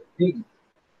 sort of thing.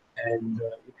 And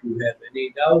if you have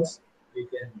any doubts, we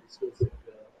can discuss it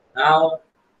now.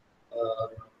 Uh,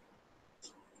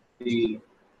 the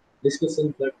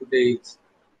discussion for today is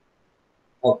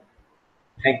up.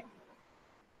 Thank you.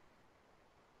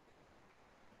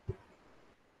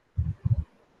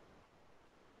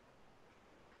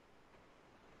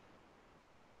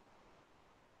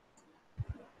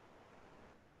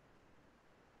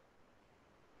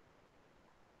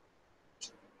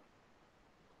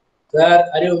 Sir,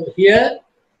 are you here?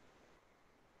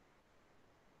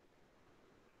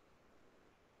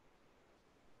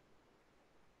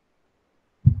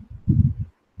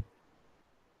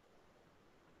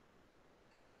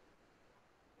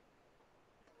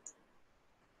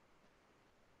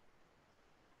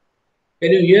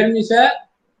 Can you hear me, sir?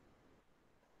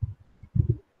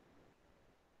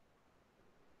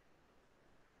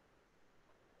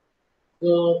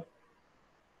 So,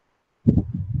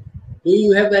 do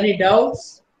you have any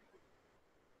doubts,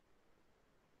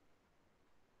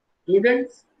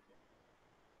 students?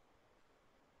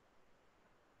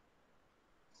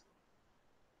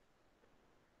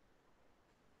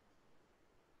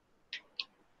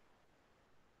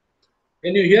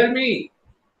 Can you hear me?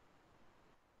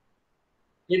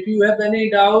 If you have any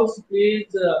doubts,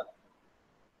 please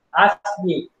ask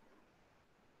me.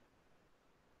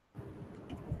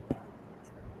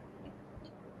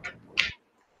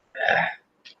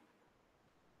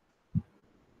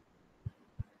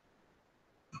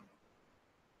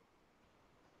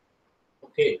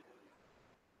 Okay.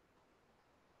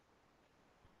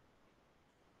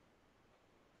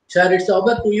 Sir, it's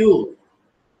over to you.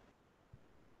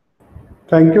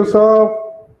 Thank you, sir.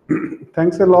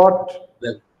 Thanks a lot.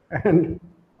 Well, And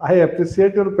I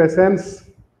appreciate your patience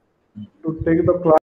to take the class.